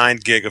about 9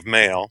 gig of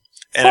mail.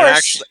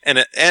 And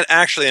it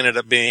actually ended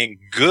up being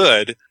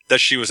good that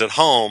she was at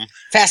home.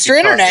 Faster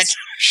internet.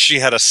 She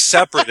had a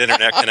separate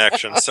internet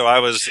connection. So I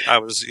was,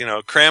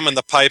 cramming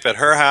the pipe at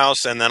her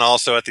house and then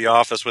also at the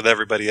office with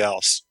everybody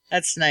else.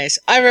 That's nice.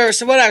 I remember,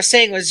 so what I was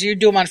saying was you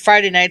do them on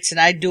Friday nights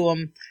and I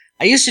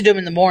used to do them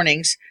in the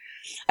mornings.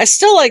 I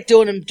still like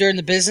doing them during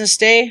the business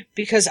day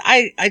because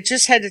I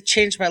just had to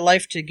change my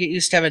life to get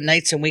used to having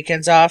nights and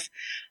weekends off.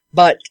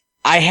 But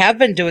I have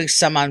been doing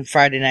some on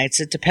Friday nights.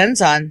 It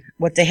depends on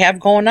what they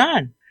have going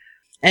on.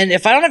 And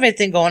if I don't have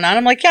anything going on,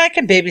 I'm like, yeah, I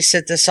can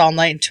babysit this all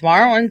night and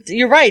tomorrow. And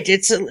you're right.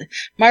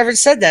 Marvin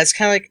said that. It's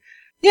kind of like,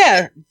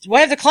 yeah, why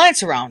have the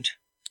clients around?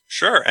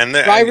 Sure. And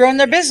why ruin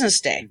their business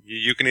day?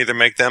 You can either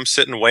make them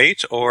sit and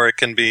wait, or it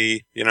can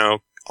be,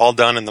 all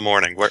done in the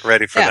morning,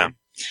 ready for them.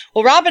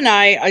 Well, Rob and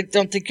I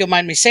don't think you'll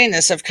mind me saying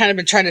this, I've kind of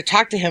been trying to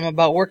talk to him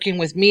about working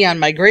with me on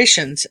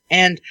migrations.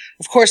 And,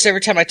 of course,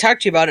 every time I talk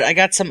to you about it, I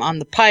got some on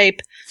the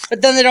pipe,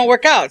 but then they don't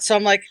work out. So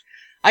I'm like,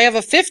 I have a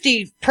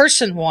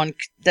 50-person one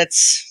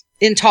that's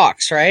in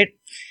talks, right?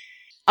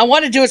 I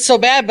want to do it so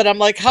bad, but I'm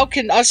like, how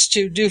can us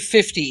two do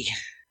 50?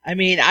 I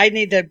mean, I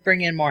need to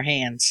bring in more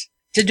hands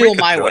to do it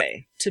my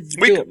way.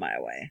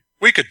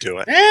 We could do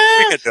it.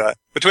 We could do it.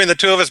 Between the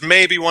two of us,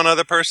 maybe one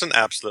other person,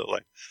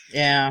 absolutely.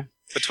 Yeah.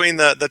 Between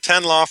the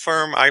 10 law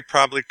firm, I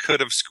probably could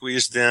have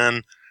squeezed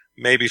in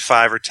maybe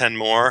 5 or 10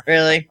 more.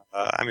 Really?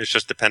 It's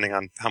just depending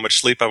on how much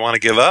sleep I want to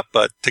give up,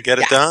 but to get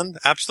it done,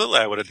 absolutely,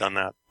 I would have done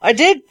that. I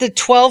did the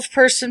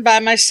 12-person by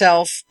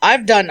myself.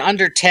 I've done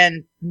under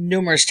 10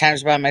 numerous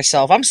times by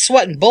myself. I'm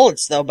sweating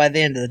bullets, though, by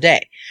the end of the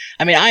day.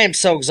 I mean, I am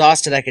so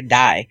exhausted I could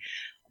die.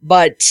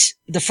 But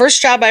the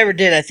first job I ever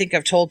did, I think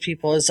I've told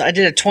people, is I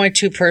did a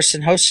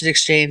 22-person hosted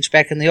exchange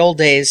back in the old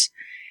days,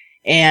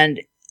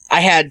 and I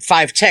had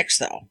 5 techs,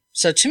 though.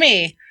 So to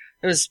me,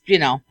 it was,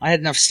 I had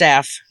enough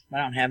staff. I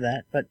don't have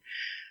that. But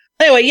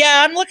anyway,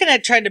 yeah, I'm looking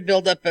at trying to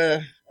build up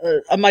a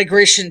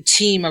migration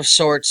team of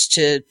sorts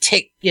to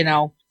take, so I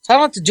don't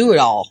have to do it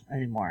all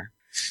anymore.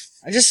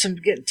 I'm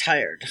getting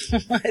tired.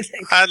 I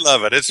think. I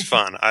love it. It's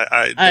fun.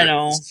 I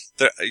know.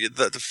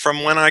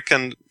 From when I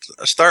can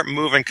start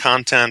moving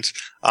content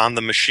on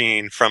the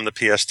machine from the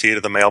PST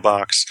to the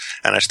mailbox,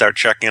 and I start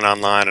checking it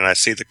online, and I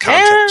see the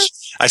content.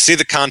 I see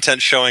the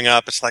content showing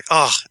up. It's like,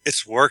 oh,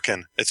 it's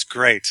working. It's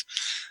great.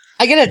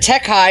 I get a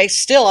tech high.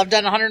 Still, I've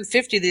done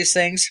 150 of these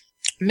things.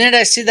 The minute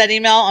I see that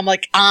email, I'm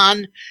like,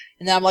 on.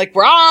 And then I'm like,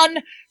 we're on.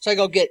 So I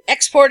go get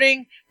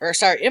importing.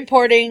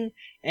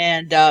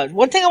 And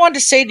one thing I wanted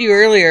to say to you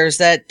earlier is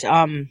that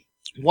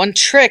one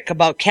trick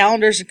about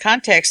calendars and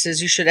contacts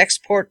is you should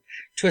export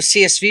to a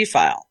CSV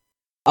file.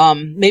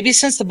 Maybe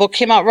since the book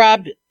came out,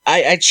 Rob,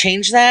 I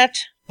changed that,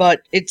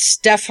 but it's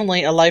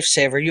definitely a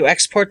lifesaver. You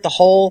export the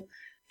whole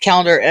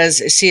calendar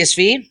as a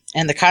CSV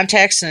and the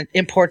contacts, and it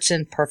imports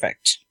in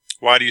perfect.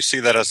 Why do you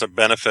see that as a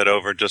benefit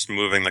over just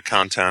moving the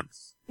content?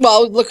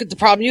 Well, look at the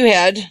problem you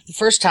had the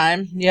first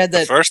time. You had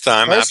the first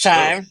time.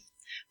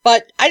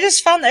 But I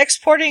just found that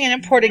exporting and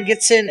importing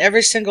gets in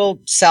every single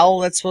cell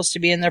that's supposed to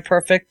be in there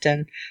perfect,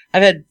 and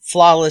I've had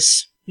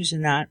flawless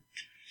using that.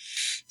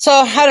 So,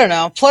 I don't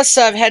know. Plus,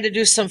 I've had to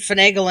do some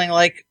finagling,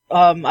 like,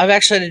 I've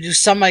actually had to do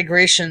some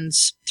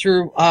migrations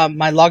through,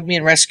 my LogMe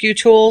and Rescue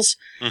tools.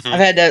 Mm-hmm. I've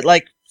had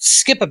to,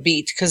 skip a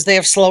beat because they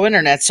have slow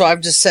internet, so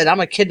I've just said, I'm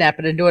gonna kidnap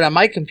it and do it on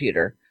my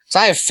computer. So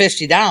I have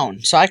 50 down,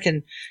 so I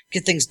can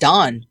get things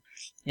done.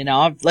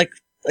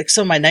 like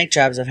some of my night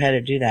jobs, I've had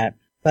to do that.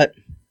 But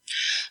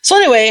so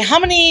anyway, how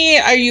many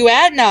are you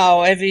at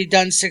now? Have you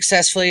done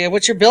successfully?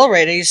 What's your bill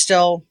rate? Are you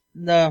still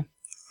the?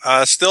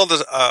 I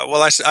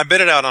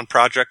bid it out on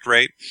project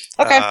rate.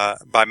 Okay.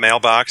 By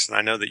mailbox, and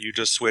I know that you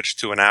just switched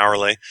to an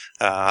hourly.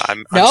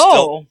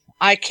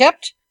 I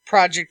kept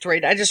project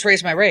rate. I just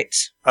raised my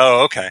rates.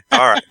 Oh, okay.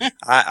 All right.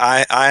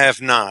 I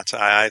have not.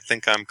 I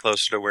think I'm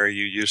closer to where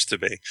you used to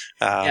be.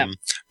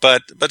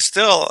 But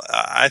still,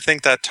 I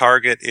think that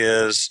target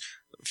is,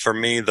 for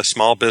me, the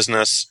small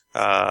business.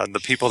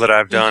 The people that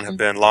I've done have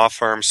been law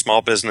firms,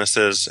 small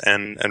businesses,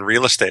 and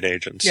real estate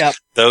agents. Yep.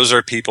 Those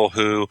are people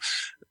who,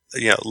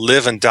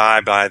 live and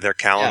die by their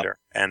calendar. Yep.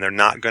 And they're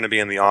not going to be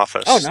in the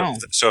office. Oh, no.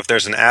 So if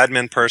there's an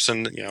admin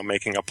person,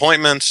 making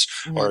appointments,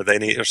 or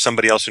or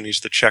somebody else who needs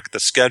to check the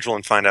schedule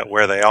and find out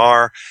where they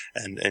are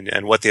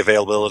and what the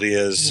availability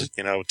is,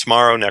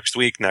 tomorrow, next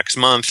week, next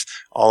month,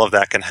 all of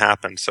that can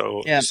happen.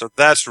 So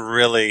that's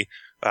really,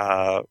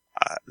 the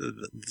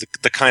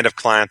kind of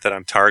client that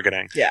I'm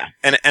targeting. Yeah.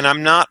 And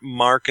I'm not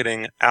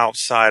marketing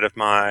outside of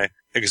my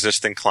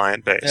existing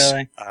client base.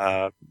 Really?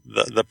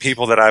 The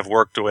people that I've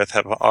worked with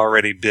have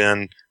already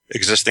been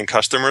existing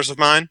customers of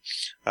mine,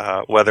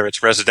 whether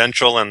it's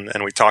residential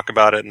and we talk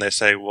about it and they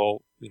say,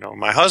 well,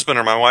 my husband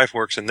or my wife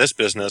works in this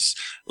business.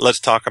 Let's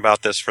talk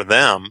about this for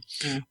them.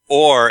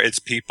 Or it's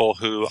people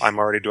who I'm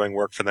already doing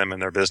work for them in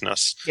their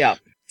business. Yeah.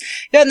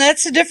 Yeah. And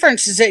that's the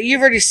difference, is that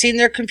you've already seen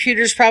their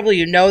computers.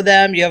 Probably,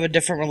 them, you have a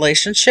different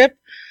relationship.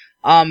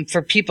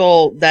 For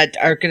people that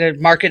are going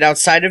to market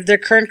outside of their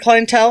current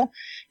clientele,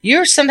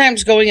 you're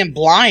sometimes going in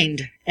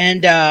blind.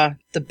 And,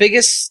 the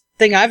biggest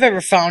thing I've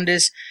ever found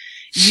is,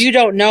 you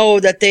don't know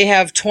that they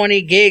have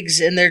 20 gigs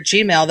in their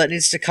Gmail that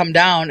needs to come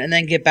down and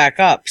then get back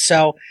up.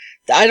 So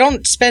I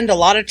don't spend a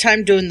lot of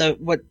time doing the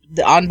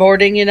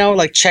onboarding,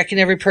 like checking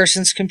every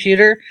person's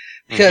computer,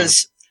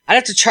 because I'd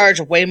have to charge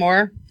way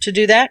more to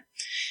do that.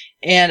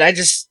 And I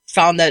just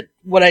found that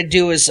what I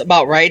do is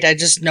about right. I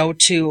just know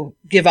to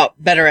give up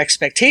better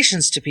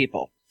expectations to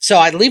people. So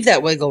I leave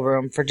that wiggle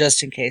room for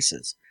just in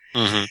cases.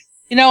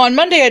 On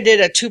Monday I did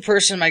a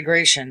 2-person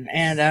migration,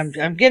 and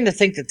I'm getting to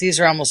think that these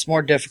are almost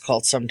more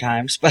difficult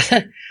sometimes.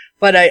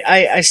 But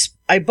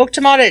I booked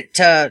them out at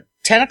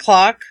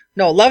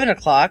 11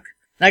 o'clock,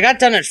 and I got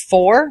done at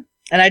 4,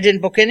 and I didn't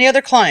book any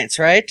other clients.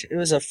 Right? It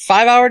was a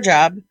 5-hour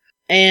job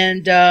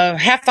and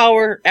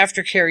half-hour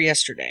aftercare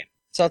yesterday,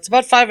 so it's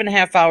about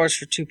 5.5 hours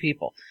for 2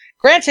 people.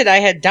 Granted, I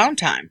had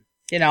downtime,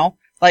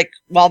 like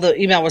while the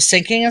email was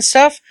syncing and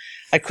stuff.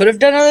 I could have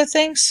done other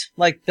things,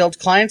 like build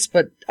clients,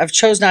 but I've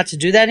chose not to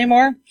do that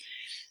anymore.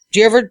 Do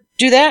you ever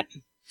do that?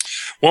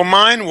 Well,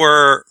 mine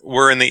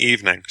were in the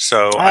evening,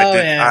 so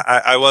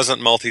I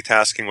wasn't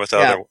multitasking with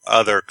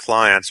other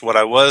clients. What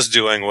I was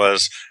doing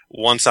was,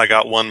 once I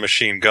got one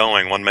machine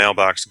going, one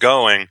mailbox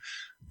going,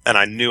 and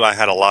I knew I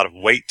had a lot of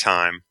wait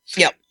time,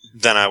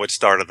 then I would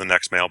start at the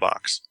next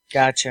mailbox.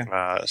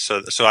 Gotcha.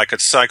 So I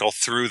could cycle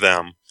through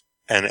them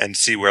and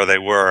see where they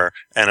were.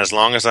 And as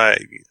long as I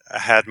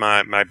had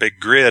my big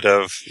grid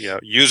of,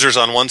 users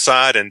on one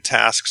side and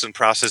tasks and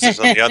processes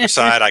on the other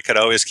side, I could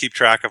always keep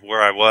track of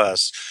where I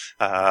was,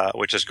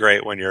 which is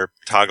great when you're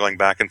toggling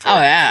back and forth. Oh,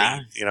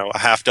 yeah. A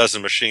half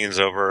dozen machines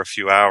over a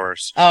few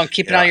hours. Oh, and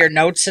keeping all your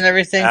notes and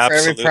everything for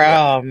every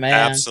Oh, man.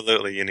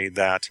 Absolutely. You need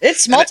that.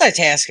 It's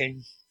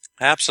multitasking.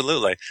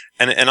 Absolutely.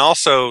 And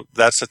also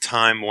that's a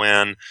time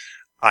when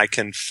I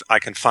can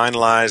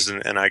finalize,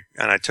 and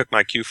I took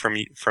my cue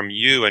from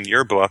you and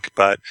your book,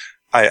 but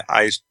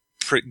I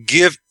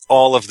give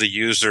all of the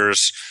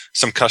users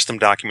some custom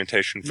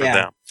documentation for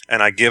them.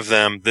 And I give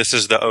them, this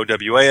is the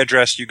OWA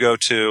address you go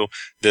to.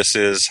 This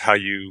is how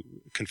you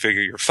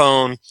configure your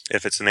phone,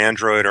 if it's an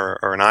Android or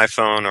an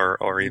iPhone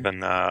or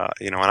even, an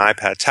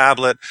iPad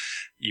tablet.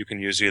 You can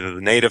use either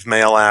the native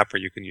mail app, or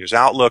you can use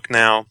Outlook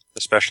now,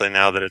 especially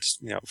now that it's,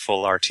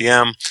 full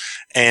RTM.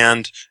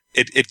 And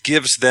it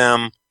gives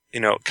them,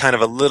 kind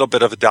of a little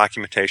bit of a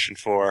documentation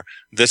for,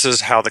 this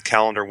is how the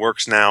calendar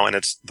works now, and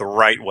it's the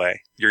right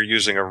way. You're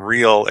using a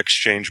real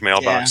Exchange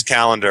mailbox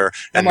calendar,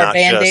 and more not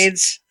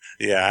Band-Aids.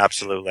 Yeah,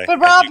 absolutely. But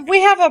Rob,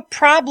 we have a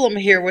problem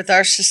here with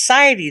our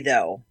society,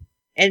 though.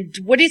 And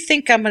what do you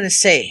think I'm going to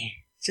say?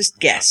 Just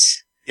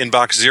guess.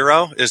 Inbox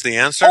Zero is the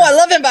answer? Oh, I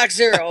love Inbox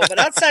Zero, but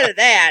outside of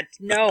that,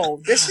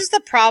 no. This is the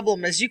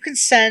problem, is you can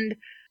send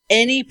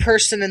any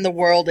person in the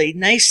world a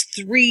nice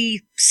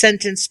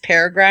 3-sentence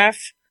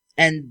paragraph,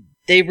 and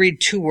they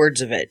read 2 words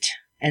of it,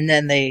 and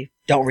then they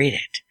don't read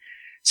it.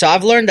 So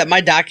I've learned that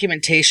my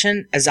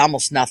documentation is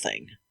almost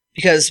nothing,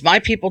 because my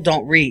people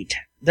don't read.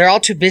 They're all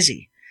too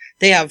busy.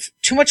 They have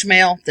too much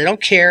mail. They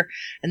don't care.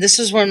 And this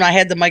is when I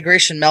had the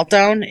migration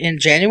meltdown in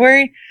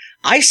January.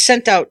 I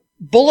sent out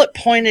bullet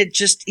pointed,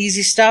 just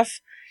easy stuff.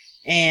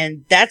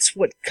 And that's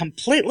what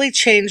completely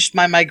changed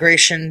my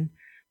migration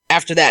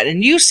after that.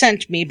 And you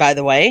sent me, by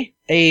the way,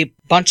 a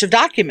bunch of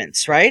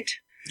documents, right?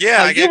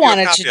 Yeah, you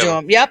wanted to do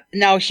them. Yep.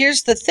 Now,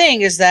 here's the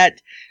thing, is that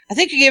I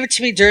think you gave it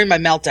to me during my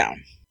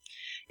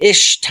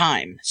meltdown-ish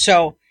time.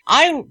 So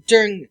when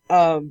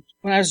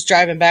I was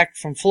driving back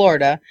from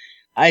Florida,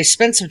 I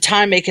spent some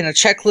time making a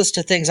checklist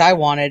of things I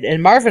wanted,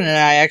 and Marvin and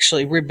I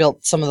actually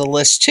rebuilt some of the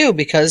lists too,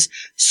 because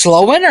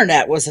slow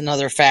internet was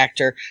another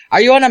factor.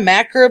 Are you on a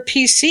Mac or a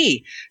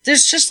PC?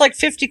 There's just like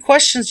 50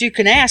 questions you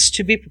can ask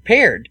to be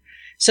prepared.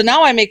 So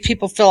now I make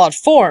people fill out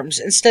forms.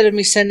 Instead of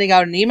me sending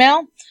out an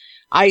email,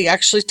 I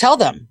actually tell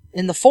them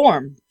in the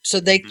form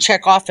so they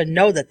check off and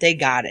know that they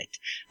got it.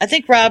 I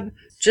think, Rob,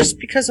 just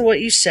because of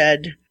what you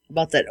said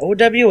about that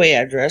OWA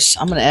address,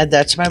 I'm going to add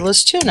that to my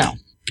list too now.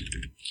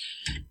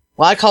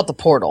 Well, I call it the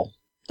portal,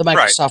 the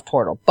Microsoft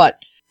portal, but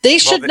they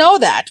should know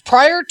that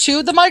prior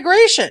to the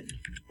migration.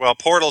 Well,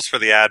 portal's for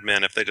the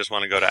admin if they just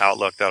want to go to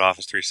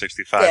Outlook.office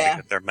 365 to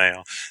get their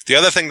mail. The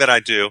other thing that I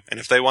do, and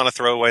if they want to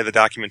throw away the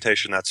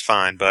documentation, that's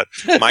fine, but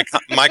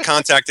my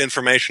contact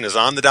information is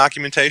on the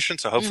documentation,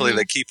 so hopefully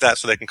they keep that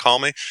so they can call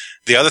me.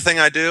 The other thing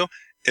I do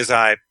is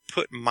I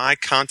put my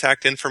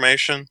contact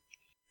information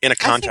in a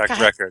contact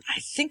record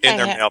in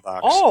their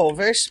mailbox. Oh,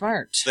 very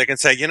smart. So they can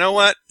say, you know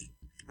what?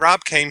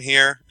 Rob came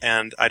here,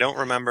 and I don't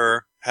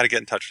remember how to get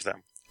in touch with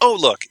him. Oh,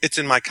 look, it's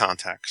in my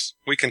contacts.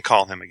 We can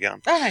call him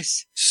again. Oh,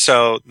 nice.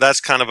 So that's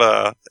kind of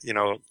a,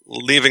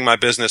 leaving my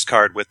business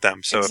card with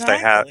them. So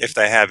if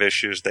they have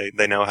issues,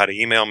 they know how to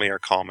email me or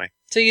call me.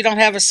 So you don't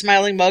have a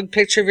smiling mug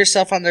picture of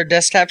yourself on their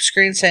desktop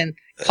screen saying,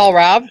 call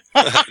Rob?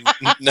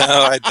 No,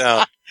 I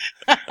don't.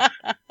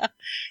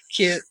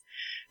 Cute.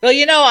 Well,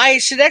 I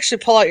should actually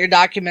pull out your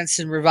documents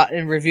and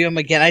review them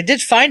again. I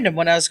did find them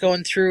when I was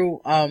going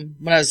through,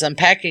 when I was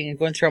unpacking and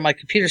going through all my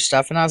computer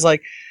stuff. And I was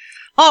like,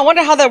 oh, I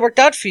wonder how that worked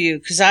out for you.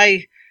 Cause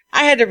I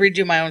had to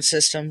redo my own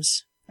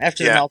systems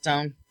after the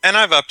meltdown. And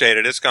I've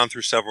updated. It's gone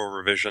through several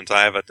revisions.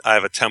 I have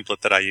a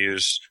template that I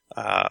use,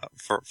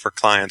 for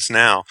clients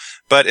now,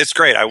 but it's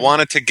great. I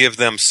wanted to give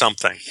them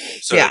something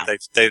so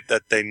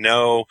that they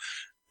know,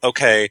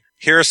 okay,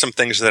 here are some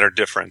things that are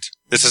different.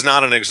 This is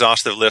not an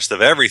exhaustive list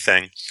of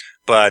everything,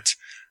 but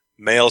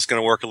mail's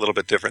going to work a little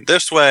bit different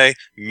this way.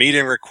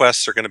 Meeting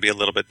requests are going to be a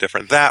little bit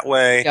different that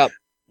way. Yep.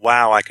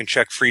 Wow, I can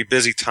check free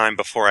busy time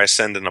before I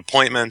send an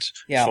appointment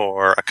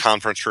for a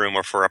conference room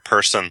or for a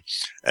person.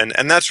 And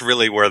that's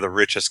really where the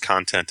richest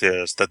content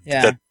is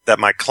that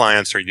my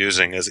clients are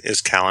using is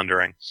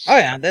calendaring. Oh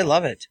yeah, they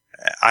love it.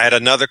 I had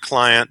another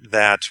client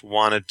that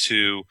wanted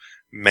to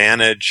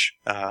manage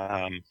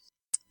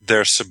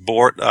their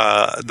support.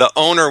 The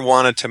owner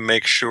wanted to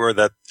make sure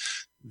that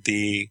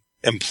the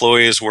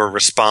employees were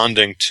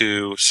responding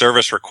to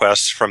service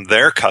requests from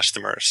their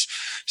customers.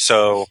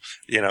 So,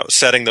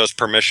 setting those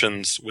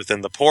permissions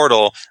within the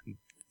portal,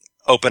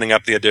 opening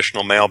up the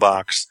additional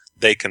mailbox,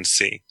 they can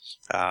see.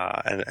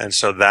 And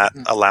so that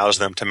allows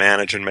them to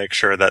manage and make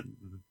sure that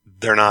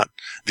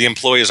the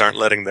employees aren't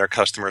letting their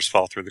customers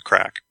fall through the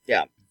crack.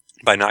 Yeah.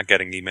 By not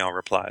getting email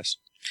replies.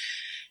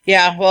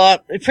 Yeah,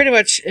 well, pretty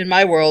much in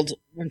my world,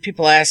 when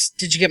people ask,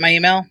 did you get my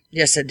email?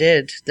 Yes, I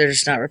did. They're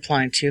just not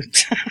replying to you.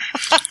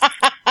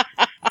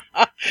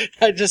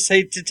 I just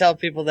hate to tell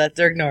people that.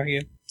 They're ignoring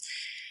you.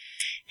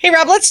 Hey,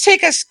 Rob, let's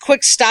take a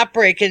quick stop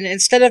break. And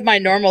instead of my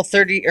normal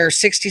 30 or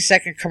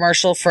 60-second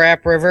commercial for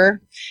AppRiver,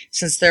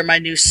 since they're my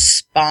new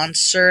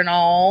sponsor and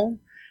all,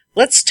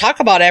 let's talk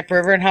about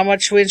AppRiver and how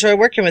much we enjoy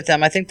working with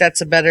them. I think that's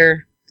a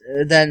better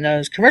than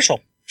a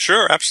commercial.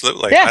 Sure,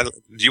 absolutely. Yeah.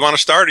 Do you want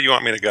to start or you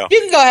want me to go?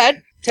 You can go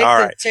ahead.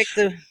 Take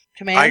the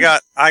command.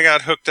 I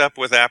got hooked up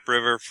with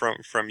AppRiver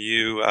from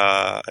you,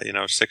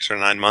 6 or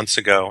 9 months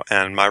ago,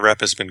 and my rep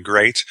has been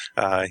great.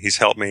 He's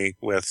helped me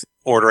with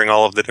ordering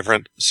all of the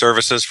different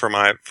services for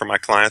my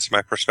clients,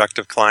 my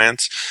prospective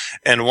clients.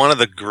 And one of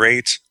the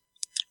great,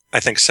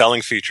 I think,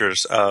 selling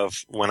features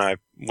of when I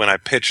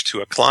pitch to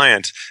a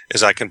client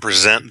is I can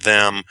present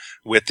them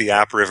with the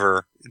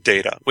AppRiver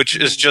data, which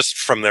is just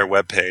from their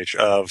webpage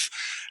of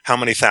how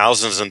many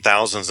thousands and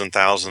thousands and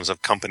thousands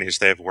of companies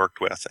they have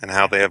worked with, and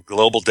how they have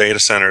global data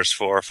centers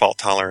for fault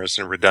tolerance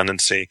and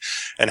redundancy,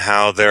 and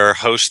how they're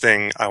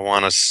hosting,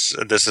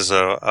 this is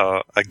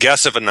a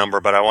guess of a number,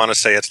 but I want to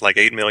say it's like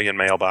 8 million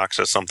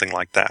mailboxes, something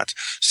like that.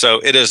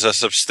 So it is a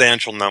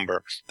substantial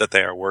number that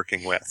they are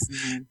working with.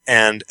 Mm-hmm.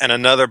 And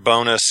another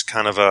bonus,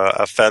 kind of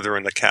a feather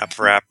in the cap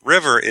for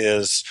AppRiver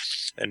is,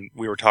 and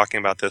we were talking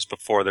about this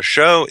before the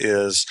show,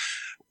 is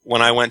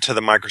when I went to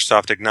the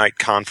Microsoft Ignite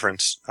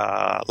conference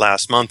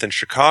last month in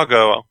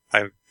Chicago,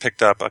 I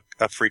picked up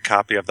a free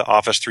copy of the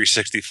Office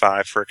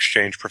 365 for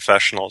Exchange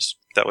Professionals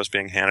that was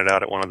being handed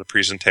out at one of the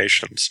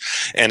presentations.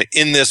 And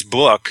in this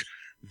book,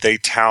 they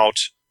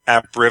tout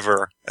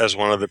AppRiver as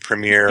one of the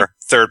premier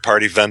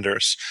third-party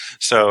vendors.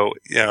 So,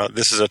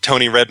 this is a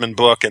Tony Redmond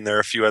book, and there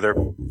are a few other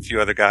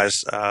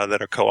guys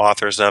that are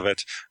co-authors of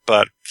it.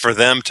 But for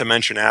them to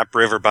mention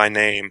AppRiver by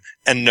name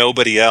and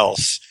nobody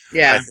else,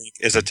 I think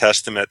is a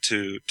testament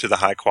to the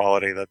high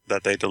quality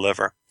that they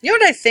deliver. You know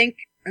what I think?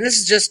 And this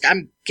is just,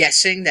 I'm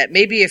guessing that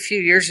maybe a few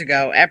years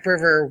ago,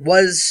 AppRiver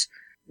was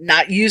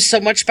not used so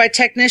much by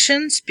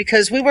technicians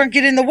because we weren't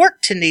getting the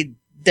work to need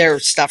their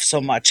stuff so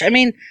much. I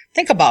mean,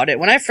 think about it.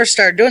 When I first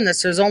started doing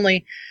this, there was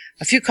only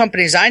a few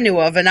companies I knew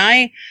of, and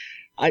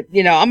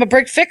I'm a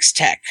break fix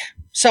tech.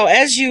 So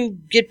as you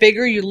get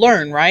bigger, you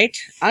learn, right?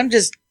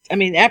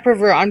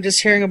 AppRiver, I'm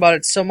just hearing about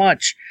it so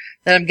much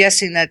that I'm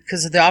guessing that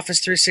because of the Office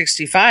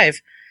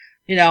 365,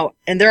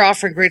 and they're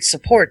offering great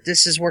support.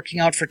 This is working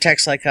out for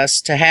techs like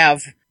us to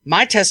have.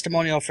 My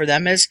testimonial for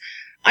them is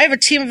I have a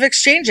team of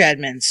Exchange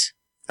admins.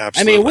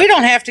 Absolutely. I mean, we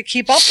don't have to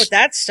keep up with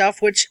that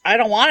stuff, which I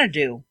don't want to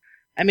do.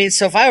 I mean,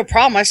 so if I have a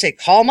problem, I say,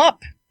 call them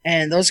up,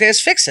 and those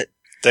guys fix it.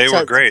 They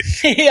were great.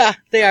 Yeah,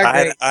 they are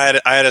great. I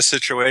had a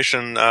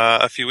situation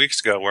a few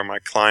weeks ago where my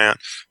client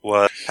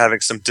was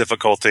having some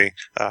difficulty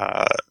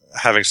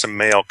having some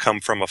mail come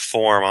from a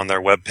form on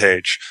their web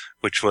page,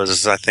 which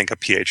was, I think, a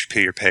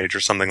PHP page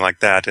or something like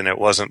that, and it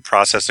wasn't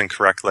processing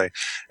correctly.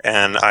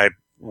 And I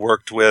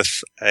worked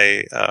with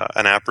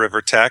an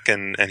AppRiver tech,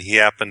 and he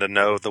happened to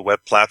know the web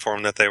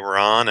platform that they were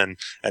on, and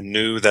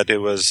knew that it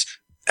was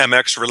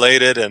MX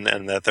related,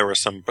 and that there were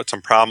some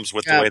problems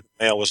with the way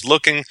the mail was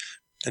looking.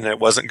 And it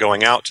wasn't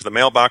going out to the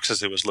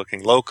mailboxes; it was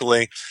looking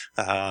locally.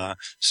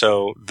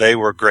 So they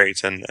were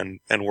great and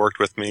worked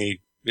with me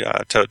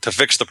to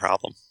fix the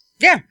problem.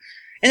 Yeah,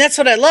 and that's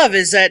what I love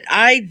is that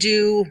I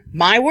do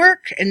my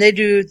work and they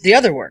do the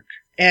other work.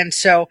 And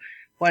so,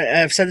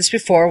 I've said this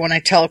before, when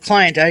I tell a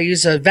client I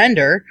use a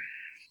vendor,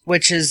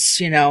 which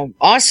is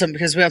awesome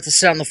because we have to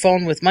sit on the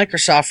phone with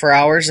Microsoft for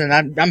hours, and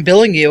I'm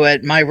billing you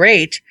at my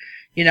rate.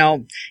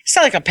 It's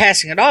not like I'm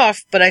passing it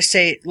off, but I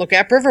say, look,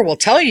 AppRiver will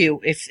tell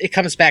you if it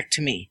comes back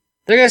to me.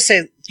 They're going to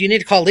say, you need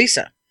to call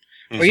Lisa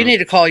or you need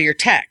to call your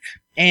tech.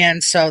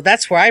 And so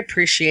that's where I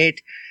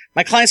appreciate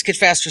my clients get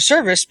faster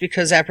service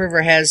because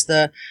AppRiver has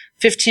the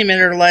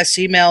 15-minute or less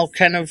email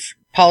kind of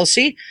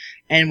policy.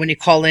 And when you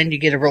call in, you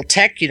get a real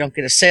tech. You don't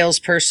get a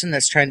salesperson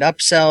that's trying to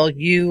upsell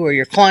you or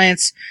your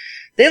clients.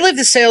 They leave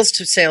the sales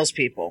to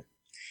salespeople.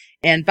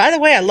 And by the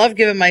way, I love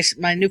giving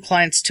my new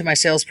clients to my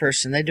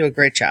salesperson. They do a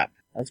great job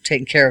of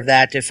taking care of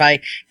that. If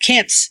I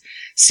can't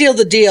seal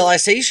the deal, I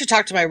say, you should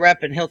talk to my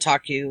rep and he'll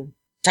talk to you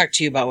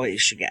about what you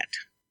should get.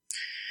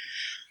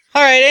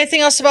 All right.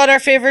 Anything else about our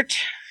favorite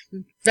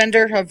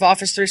vendor of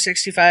Office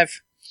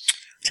 365?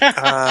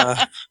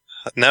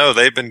 No,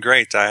 they've been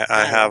great.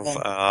 I have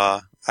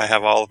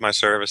all of my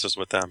services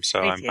with them, so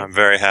I'm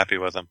very happy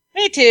with them.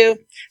 Me too.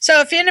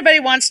 So if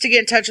anybody wants to get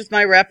in touch with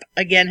my rep,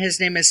 again, his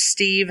name is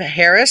Steve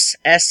Harris,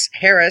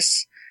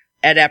 Harris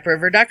at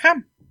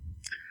appriver.com.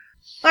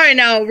 All right,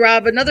 now,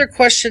 Rob, another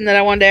question that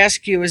I wanted to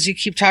ask you is you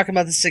keep talking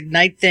about this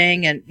Ignite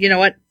thing, and you know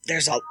what?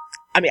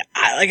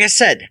 Like I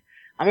said,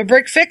 I'm a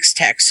break fix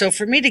tech, so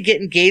for me to get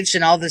engaged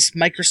in all this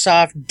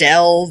Microsoft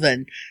Delve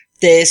and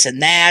this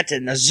and that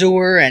and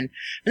Azure, and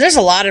there's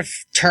a lot of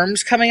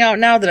terms coming out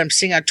now that I'm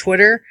seeing on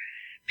Twitter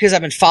because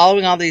I've been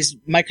following all these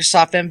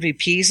Microsoft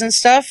MVPs and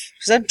stuff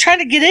because I'm trying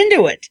to get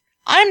into it.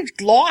 I'm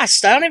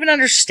lost. I don't even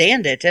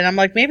understand it, and I'm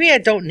like, maybe I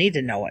don't need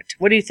to know it.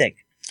 What do you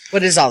think?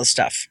 What is all the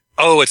stuff?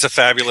 Oh, it's a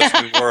fabulous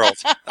new world.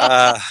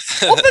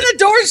 Open the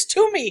doors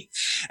to me.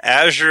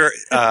 Azure,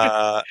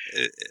 the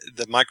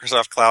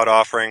Microsoft Cloud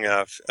offering,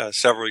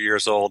 several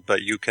years old,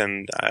 but you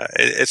can,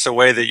 it's a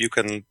way that you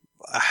can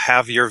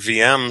have your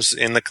VMs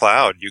in the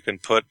cloud. You can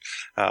put,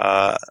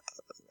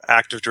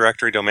 Active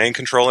Directory domain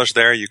controllers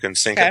there. You can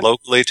sync it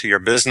locally to your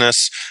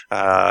business.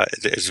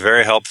 It's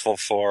very helpful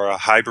for a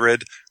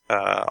hybrid,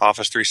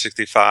 Office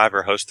 365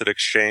 or hosted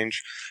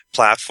Exchange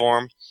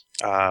platform.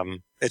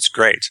 It's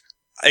great.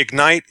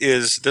 Ignite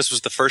this was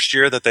the first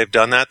year that they've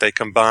done that. They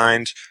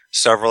combined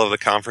several of the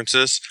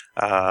conferences.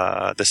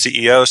 The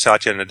CEO,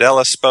 Satya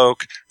Nadella,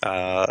 spoke.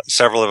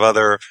 Several of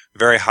other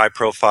very high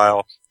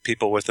profile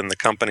people within the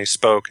company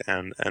spoke,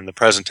 and the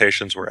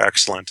presentations were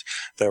excellent.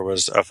 There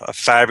was a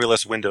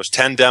fabulous Windows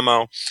 10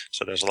 demo.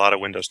 So there's a lot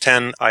of Windows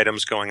 10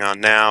 items going on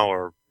now,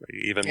 or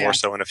even more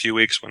so in a few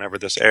weeks whenever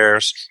this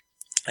airs.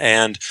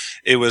 And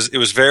it was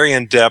very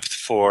in depth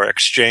for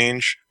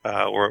Exchange,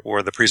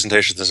 or the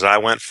presentations that I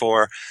went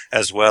for,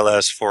 as well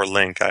as for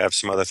Lync. I have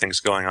some other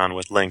things going on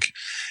with Lync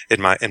in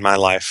my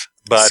life.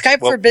 But Skype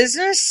for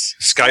Business?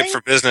 Skype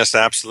for Business,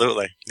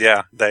 absolutely.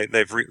 Yeah,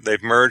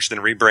 they've merged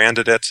and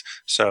rebranded it.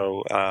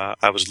 So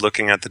I was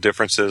looking at the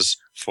differences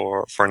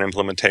for an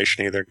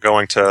implementation, either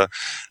going to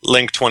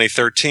Lync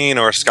 2013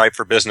 or Skype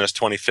for Business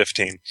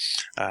 2015.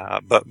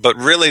 But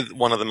really,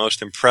 one of the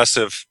most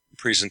impressive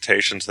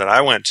presentations that I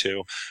went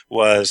to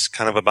was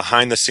kind of a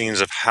behind the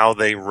scenes of how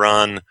they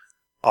run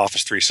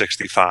Office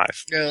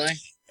 365. Really?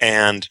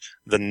 And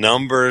the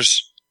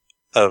numbers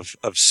of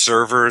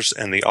servers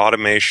and the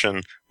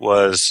automation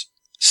was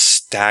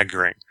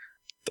staggering.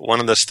 One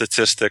of the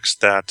statistics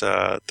that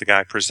the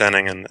guy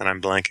presenting, and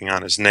I'm blanking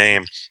on his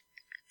name,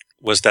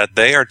 was that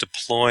they are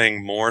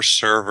deploying more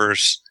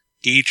servers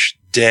each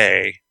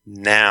day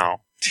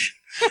now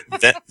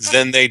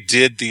than they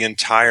did the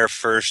entire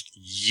first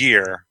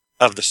year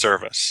of the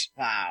service.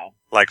 Wow.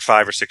 Like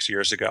 5 or 6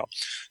 years ago.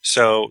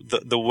 So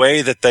the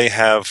way that they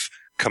have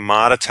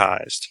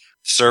commoditized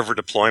server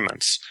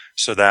deployments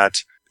so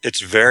that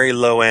it's very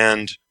low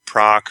end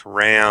proc,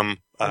 RAM,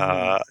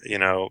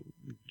 JBOD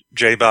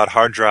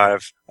hard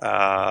drive,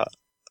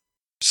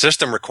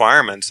 system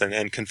requirements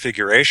and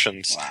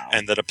configurations,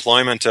 and the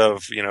deployment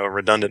of,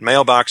 redundant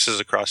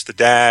mailboxes across the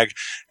DAG,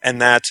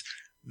 and that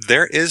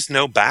there is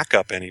no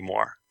backup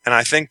anymore. And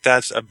I think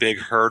that's a big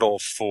hurdle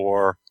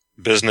for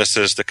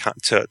businesses to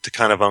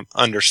kind of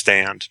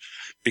understand,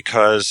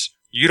 because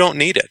you don't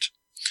need it.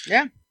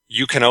 Yeah.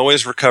 You can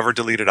always recover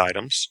deleted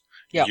items.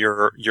 Yeah.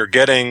 You're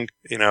getting,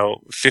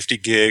 50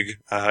 gig,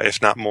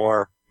 if not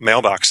more,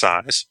 mailbox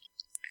size.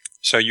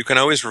 So you can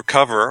always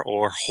recover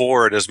or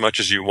hoard as much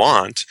as you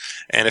want.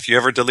 And if you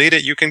ever delete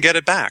it, you can get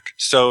it back.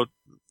 So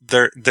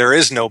there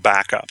is no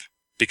backup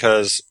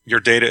because your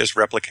data is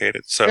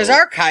replicated. So there's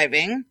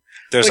archiving.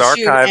 There's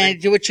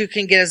archiving. Which you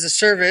can get as a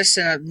service.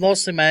 And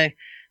mostly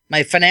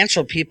my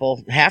financial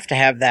people have to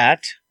have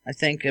that. I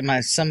think,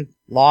 and some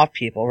law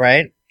people,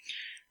 right?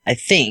 I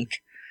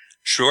think.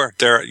 Sure.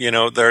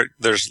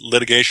 There's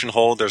litigation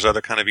hold. There's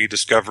other kind of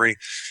e-discovery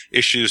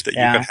issues that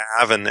you could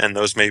have, and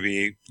those may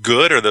be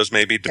good or those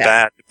may be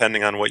bad,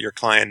 depending on what your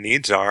client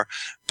needs are.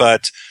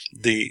 But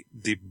the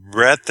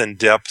breadth and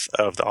depth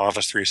of the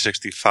Office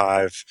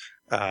 365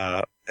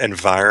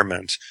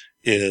 environment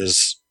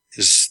is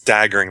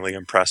staggeringly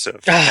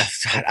impressive. Oh,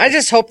 God. I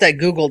just hope that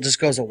Google just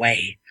goes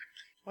away.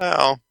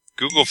 Well,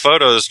 Google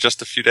Photos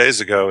just a few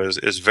days ago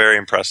is very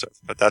impressive,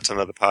 but that's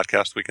another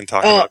podcast we can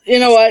talk about. You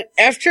know what?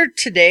 After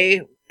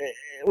today,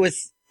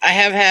 I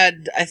have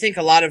had, I think,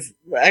 a lot of,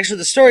 actually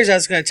the stories I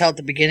was going to tell at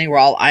the beginning were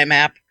all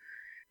IMAP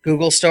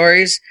Google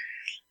stories.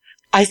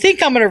 I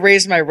think I'm going to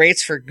raise my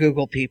rates for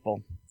Google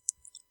people.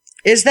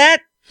 Is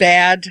that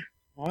bad?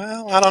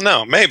 Well, I don't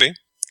know. Maybe.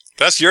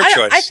 That's your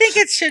choice. I think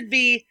it should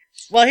be,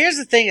 well, here's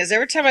the thing is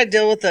every time I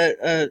deal with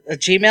a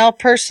Gmail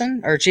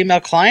person or a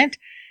Gmail client,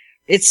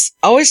 it's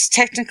always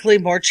technically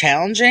more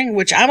challenging,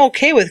 which I'm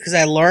okay with because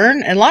I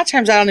learn. And a lot of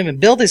times I don't even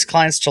build these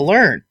clients to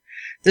learn.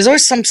 There's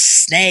always some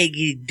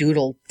snaggy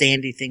doodle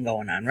dandy thing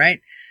going on,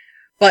 right?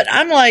 But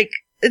I'm like,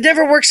 it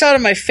never works out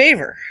in my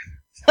favor.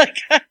 Like,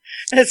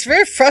 it's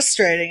very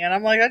frustrating. And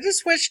I'm like, I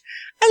just wish,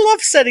 I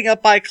love setting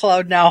up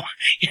iCloud now.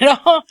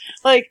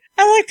 Like,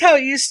 I liked how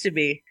it used to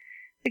be.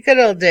 The good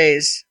old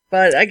days.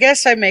 But I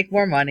guess I make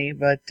more money.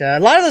 But a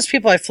lot of those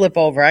people I flip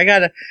over. I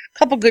got a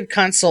couple good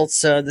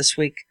consults this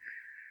week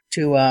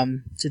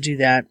to do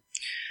that.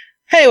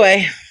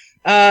 Anyway,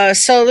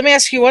 so let me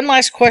ask you one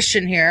last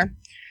question here.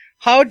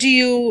 How do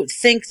you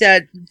think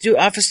that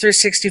Office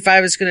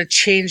 365 is going to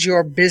change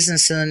your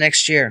business in the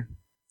next year?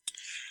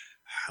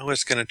 How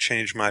it's going to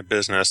change my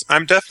business?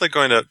 I'm definitely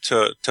going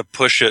to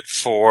push it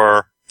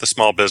for the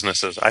small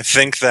businesses. I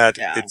think that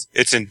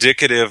it's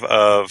indicative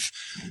of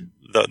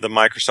the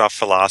Microsoft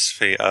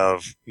philosophy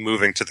of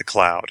moving to the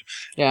cloud.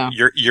 Yeah.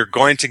 You're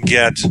going to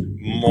get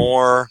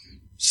more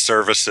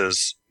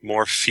services,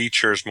 more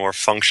features, more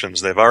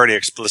functions. They've already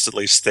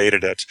explicitly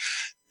stated it.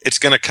 It's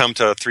going to come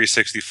to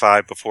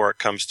 365 before it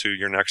comes to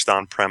your next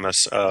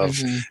on-premise of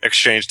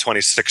Exchange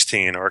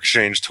 2016 or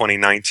Exchange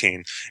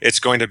 2019. It's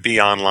going to be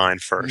online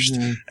first.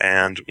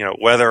 And,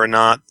 whether or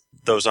not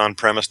those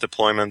on-premise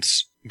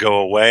deployments go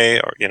away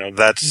or,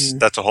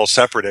 that's a whole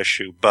separate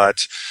issue.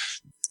 But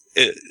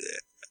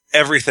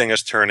everything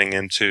is turning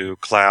into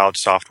cloud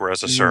software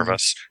as a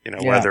service,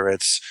 whether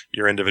it's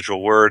your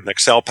individual Word and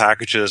Excel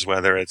packages,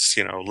 whether it's,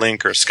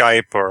 Lync or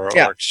Skype or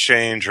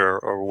Exchange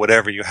or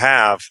whatever you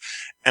have.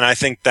 And I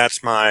think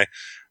that's my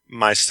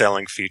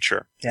selling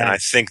feature. Yeah. And I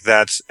think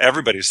that's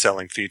everybody's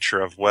selling feature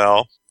of,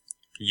 well,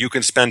 you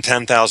can spend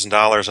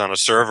 $10,000 on a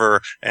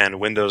server and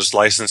Windows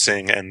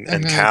licensing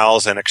and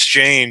CALs and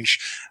Exchange,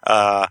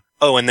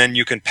 and then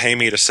you can pay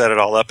me to set it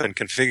all up and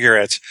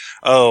configure it.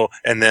 Oh,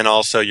 and then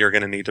also you're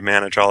going to need to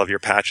manage all of your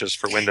patches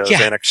for Windows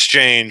and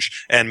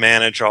Exchange and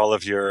manage all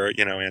of your,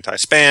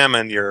 anti-spam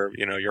and your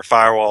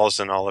firewalls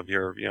and all of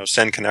your,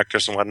 send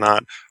connectors and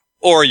whatnot.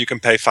 Or you can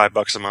pay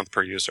 $5 a month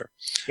per user.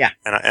 Yeah.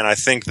 And I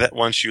think that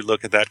once you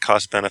look at that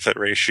cost benefit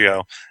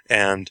ratio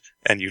and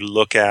you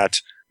look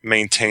at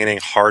maintaining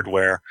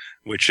hardware,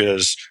 which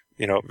is,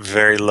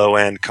 very low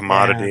end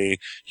commodity,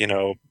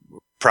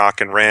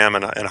 proc and RAM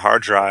and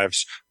hard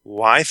drives,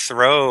 why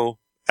throw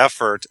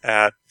effort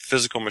at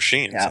physical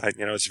machines? Yeah.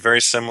 It's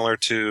very similar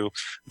to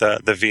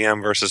the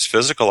VM versus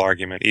physical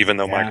argument, even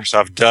though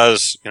Microsoft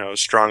does,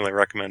 strongly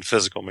recommend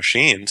physical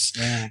machines,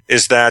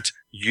 is that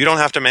you don't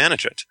have to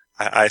manage it.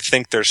 I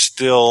think there's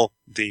still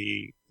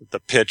the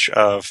pitch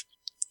of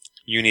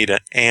you need an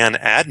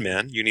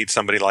admin. You need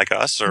somebody like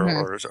us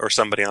or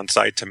somebody on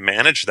site to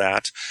manage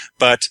that,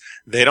 but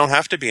they don't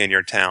have to be in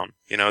your town.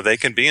 They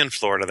can be in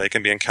Florida. They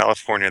can be in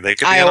California. They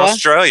could be in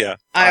Australia,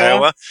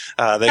 Iowa.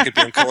 They could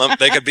be in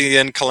they could be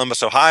in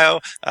Columbus, Ohio.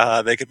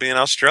 They could be in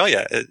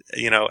Australia.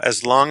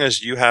 As long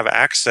as you have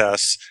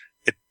access,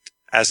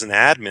 as an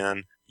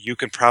admin, you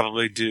can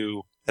probably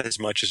do as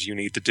much as you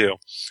need to do.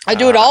 I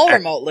do it all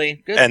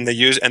remotely. Good. And the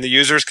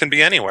users can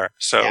be anywhere.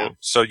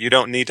 So you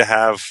don't need to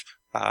have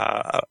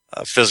a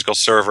physical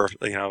server,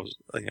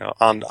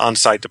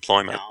 on-site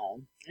deployment.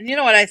 No. And you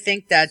know what? I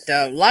think that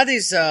a lot of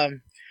these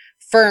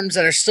firms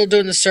that are still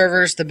doing the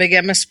servers, the big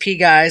MSP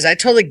guys, I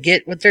totally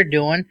get what they're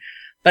doing.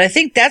 But I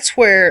think that's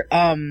where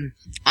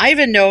I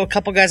even know a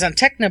couple guys on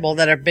TechNibble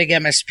that are big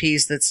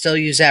MSPs that still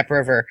use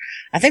AppRiver.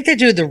 I think they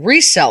do the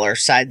reseller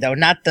side, though,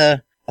 not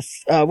the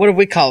what do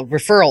we call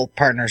referral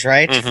partners,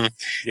 right?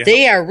 Yeah.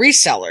 They are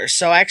resellers.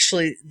 So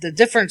actually the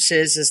difference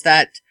is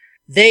that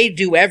they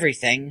do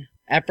everything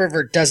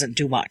AppRiver doesn't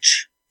do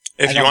much.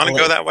 If you want to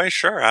go that way,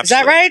 sure. Absolutely. Is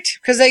that right?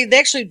 Because they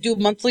actually do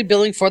monthly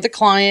billing for the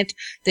client.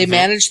 They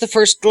manage the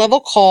first level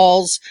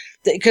calls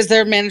because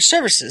they're managed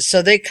services.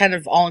 So they kind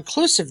of all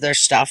inclusive their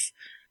stuff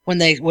when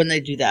they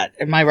do that.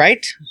 Am I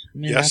right? I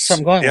mean, yes. That's what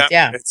I'm going with.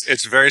 Yeah.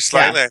 It's very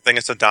slightly. Yeah. I think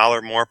it's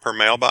 $1 more per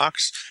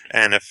mailbox.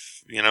 And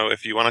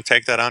if you want to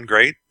take that on,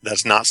 great.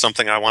 That's not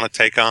something I want to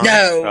take on.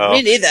 No,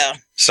 me neither.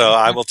 So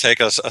I will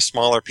take a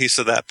smaller piece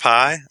of that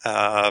pie,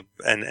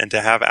 and to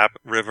have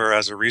AppRiver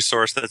as a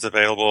resource that's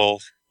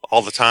available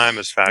all the time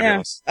is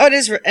fabulous. Yeah. Oh, it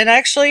is. And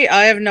actually,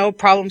 I have no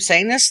problem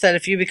saying this, that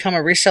if you become a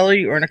reseller,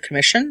 you earn a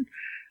commission,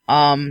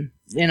 on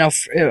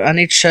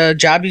each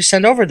job you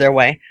send over their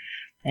way.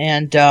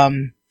 And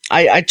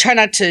I try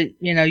not to,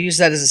 use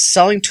that as a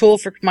selling tool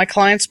for my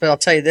clients, but I'll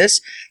tell you this,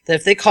 that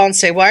if they call and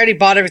say, well, I already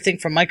bought everything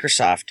from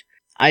Microsoft,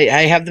 I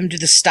have them do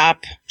the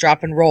stop,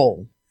 drop, and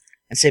roll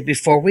and say,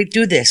 before we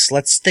do this,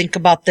 let's think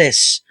about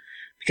this,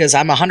 because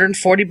I'm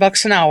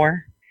 $140 an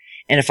hour.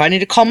 And if I need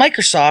to call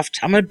Microsoft,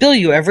 I'm going to bill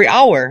you every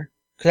hour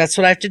because that's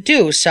what I have to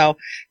do. So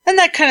then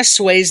that kind of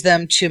sways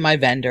them to my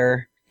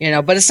vendor,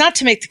 but it's not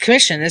to make the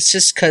commission. It's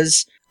just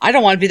because I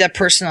don't want to be that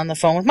person on the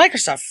phone with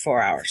Microsoft for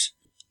 4 hours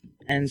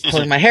and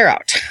pulling my hair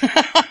out.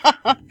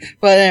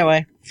 But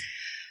anyway.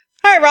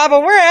 All right, Rob,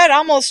 we're at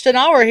almost an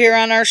hour here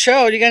on our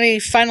show. Do you got any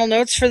final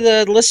notes for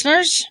the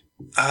listeners?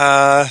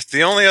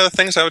 The only other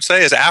things I would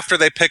say is after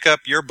they pick up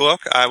your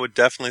book, I would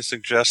definitely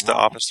suggest the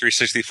Office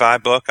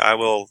 365 book. I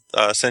will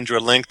send you a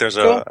link. There's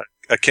a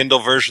Kindle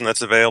version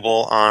that's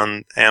available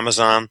on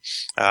Amazon,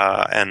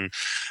 and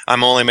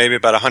I'm only maybe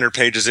about 100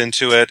 pages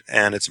into it,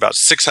 and it's about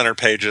 600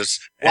 pages.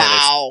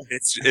 Wow. And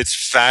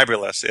it's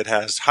fabulous. It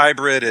has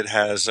hybrid, it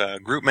has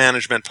group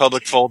management,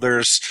 public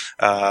folders,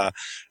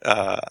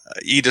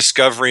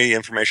 e-discovery,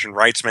 information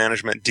rights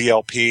management,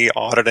 DLP,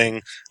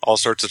 auditing, all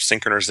sorts of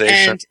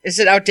synchronization. And is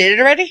it outdated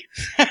already?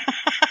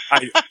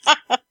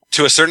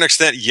 To a certain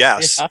extent,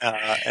 yes.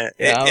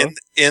 Yeah.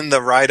 In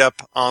the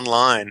write-up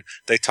online,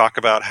 they talk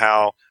about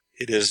how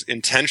it is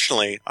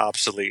intentionally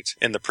obsolete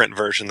in the print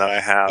version that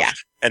I have. Yeah.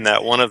 And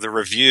that one of the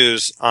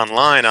reviews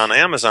online on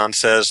Amazon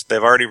says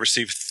they've already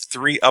received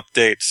 3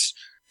 updates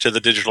to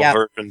the digital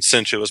version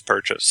since it was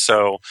purchased.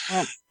 So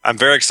I'm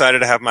very excited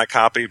to have my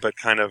copy, but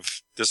kind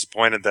of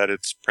disappointed that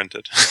it's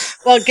printed.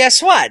 Well,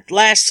 guess what?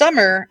 Last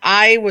summer,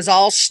 I was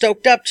all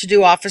stoked up to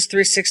do Office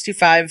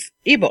 365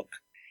 ebook.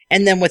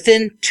 And then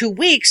within 2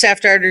 weeks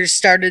after I already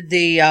started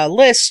the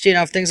list,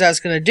 of things I was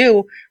going to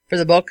do for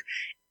the book,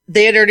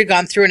 they had already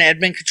gone through an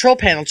admin control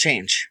panel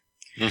change.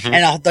 Mm-hmm.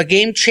 And the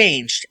game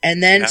changed.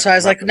 And then, so I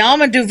was like, now I'm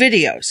going to do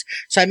videos.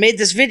 So I made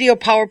this video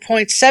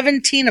PowerPoint,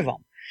 17 of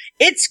them.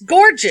 It's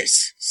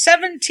gorgeous.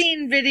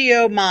 17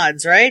 video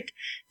mods, right?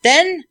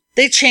 Then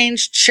they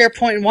changed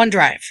SharePoint and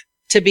OneDrive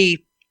to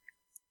be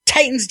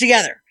Titans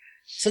together.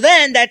 So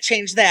then that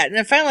changed that. And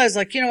then finally I was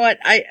like, you know what?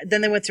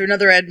 Then they went through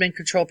another admin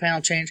control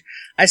panel change.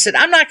 I said,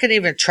 I'm not going to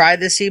even try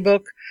this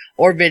ebook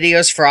or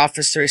videos for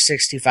Office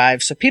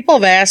 365. So people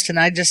have asked, and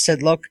I just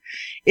said, look,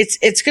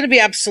 it's going to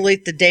be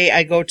obsolete the day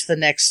I go to the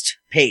next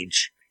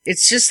page.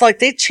 It's just like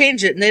they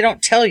change it and they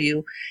don't tell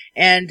you.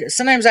 And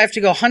sometimes I have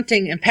to go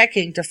hunting and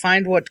pecking to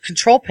find what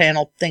control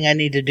panel thing I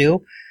need to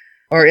do,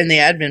 or in the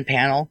admin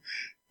panel.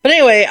 But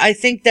anyway, I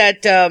think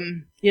that,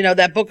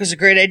 that book is a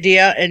great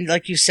idea. And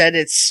like you said,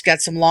 it's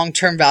got some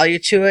long-term value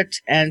to it.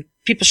 And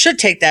people should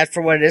take that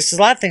for what it is, because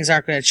a lot of things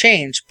aren't going to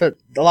change, but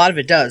a lot of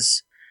it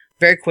does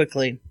very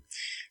quickly.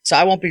 So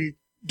I won't be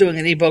doing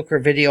an ebook or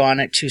video on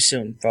it too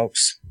soon,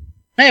 folks.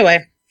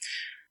 Anyway,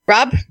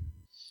 Rob?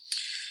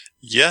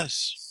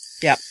 Yes.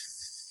 Yep.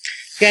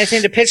 Got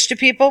anything to pitch to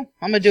people?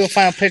 I'm going to do a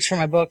final pitch for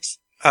my books.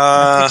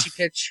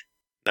 Pitch.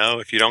 No,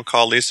 if you don't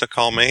call Lisa,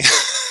 call me.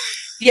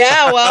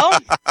 Yeah, well,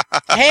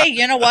 hey,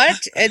 you know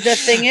what? The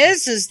thing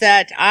is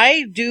that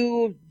I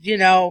do,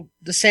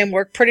 the same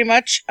work pretty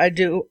much. I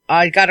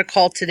got a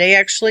call today,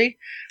 actually,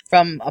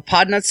 from a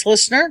Podnuts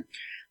listener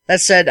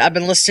that said, I've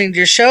been listening to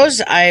your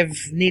shows. I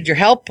need your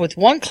help with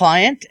one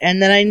client,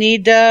 and then I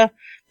need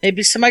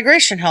maybe some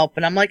migration help.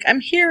 And I'm like, I'm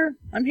here.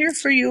 I'm here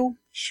for you.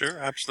 Sure,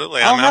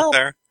 absolutely. I'm out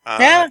there.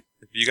 Yeah.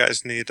 If you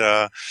guys need,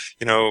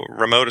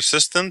 remote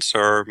assistance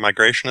or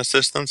migration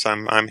assistance,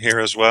 I'm here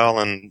as well,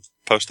 and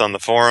post on the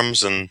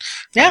forums, and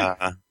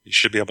you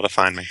should be able to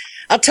find me.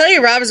 I'll tell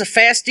you, Rob is a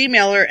fast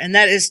emailer, and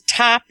that is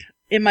top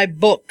in my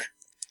book.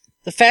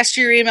 The faster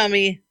you email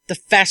me, the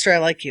faster I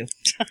like you.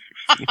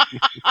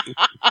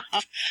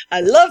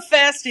 I love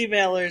fast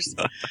emailers.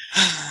 All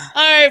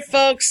right,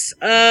 folks.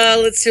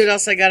 Let's see what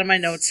else I got in my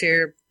notes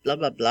here. Blah,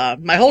 blah, blah.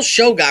 My whole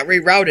show got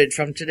rerouted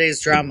from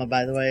today's drama,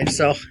 by the way,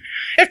 so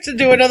I have to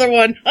do another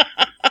one.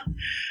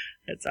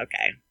 It's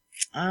okay.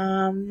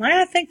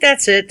 I think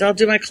that's it. I'll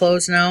do my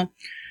close now.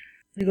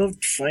 Let me go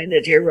find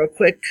it here real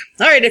quick.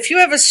 All right, if you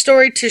have a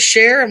story to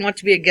share and want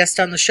to be a guest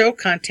on the show,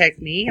 contact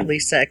me,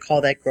 Lisa at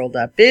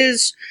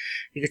callthatgirl.biz.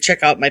 You can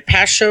check out my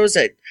past shows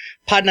at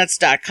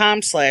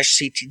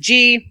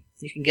podnuts.com/CTG.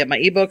 You can get my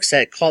ebooks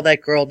at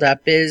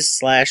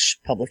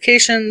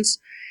callthatgirl.biz/publications.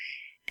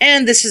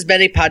 And this has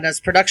been a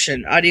Podnuts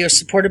production, audio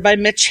supported by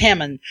Mitch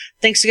Hammond.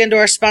 Thanks again to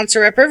our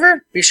sponsor, UpRiver.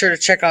 Be sure to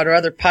check out our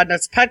other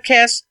Podnuts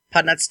podcasts,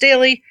 Podnuts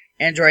Daily,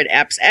 Android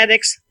Apps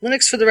Addicts,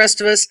 Linux for the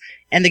Rest of Us,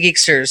 and the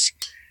Geeksters.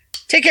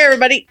 Take care,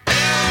 everybody.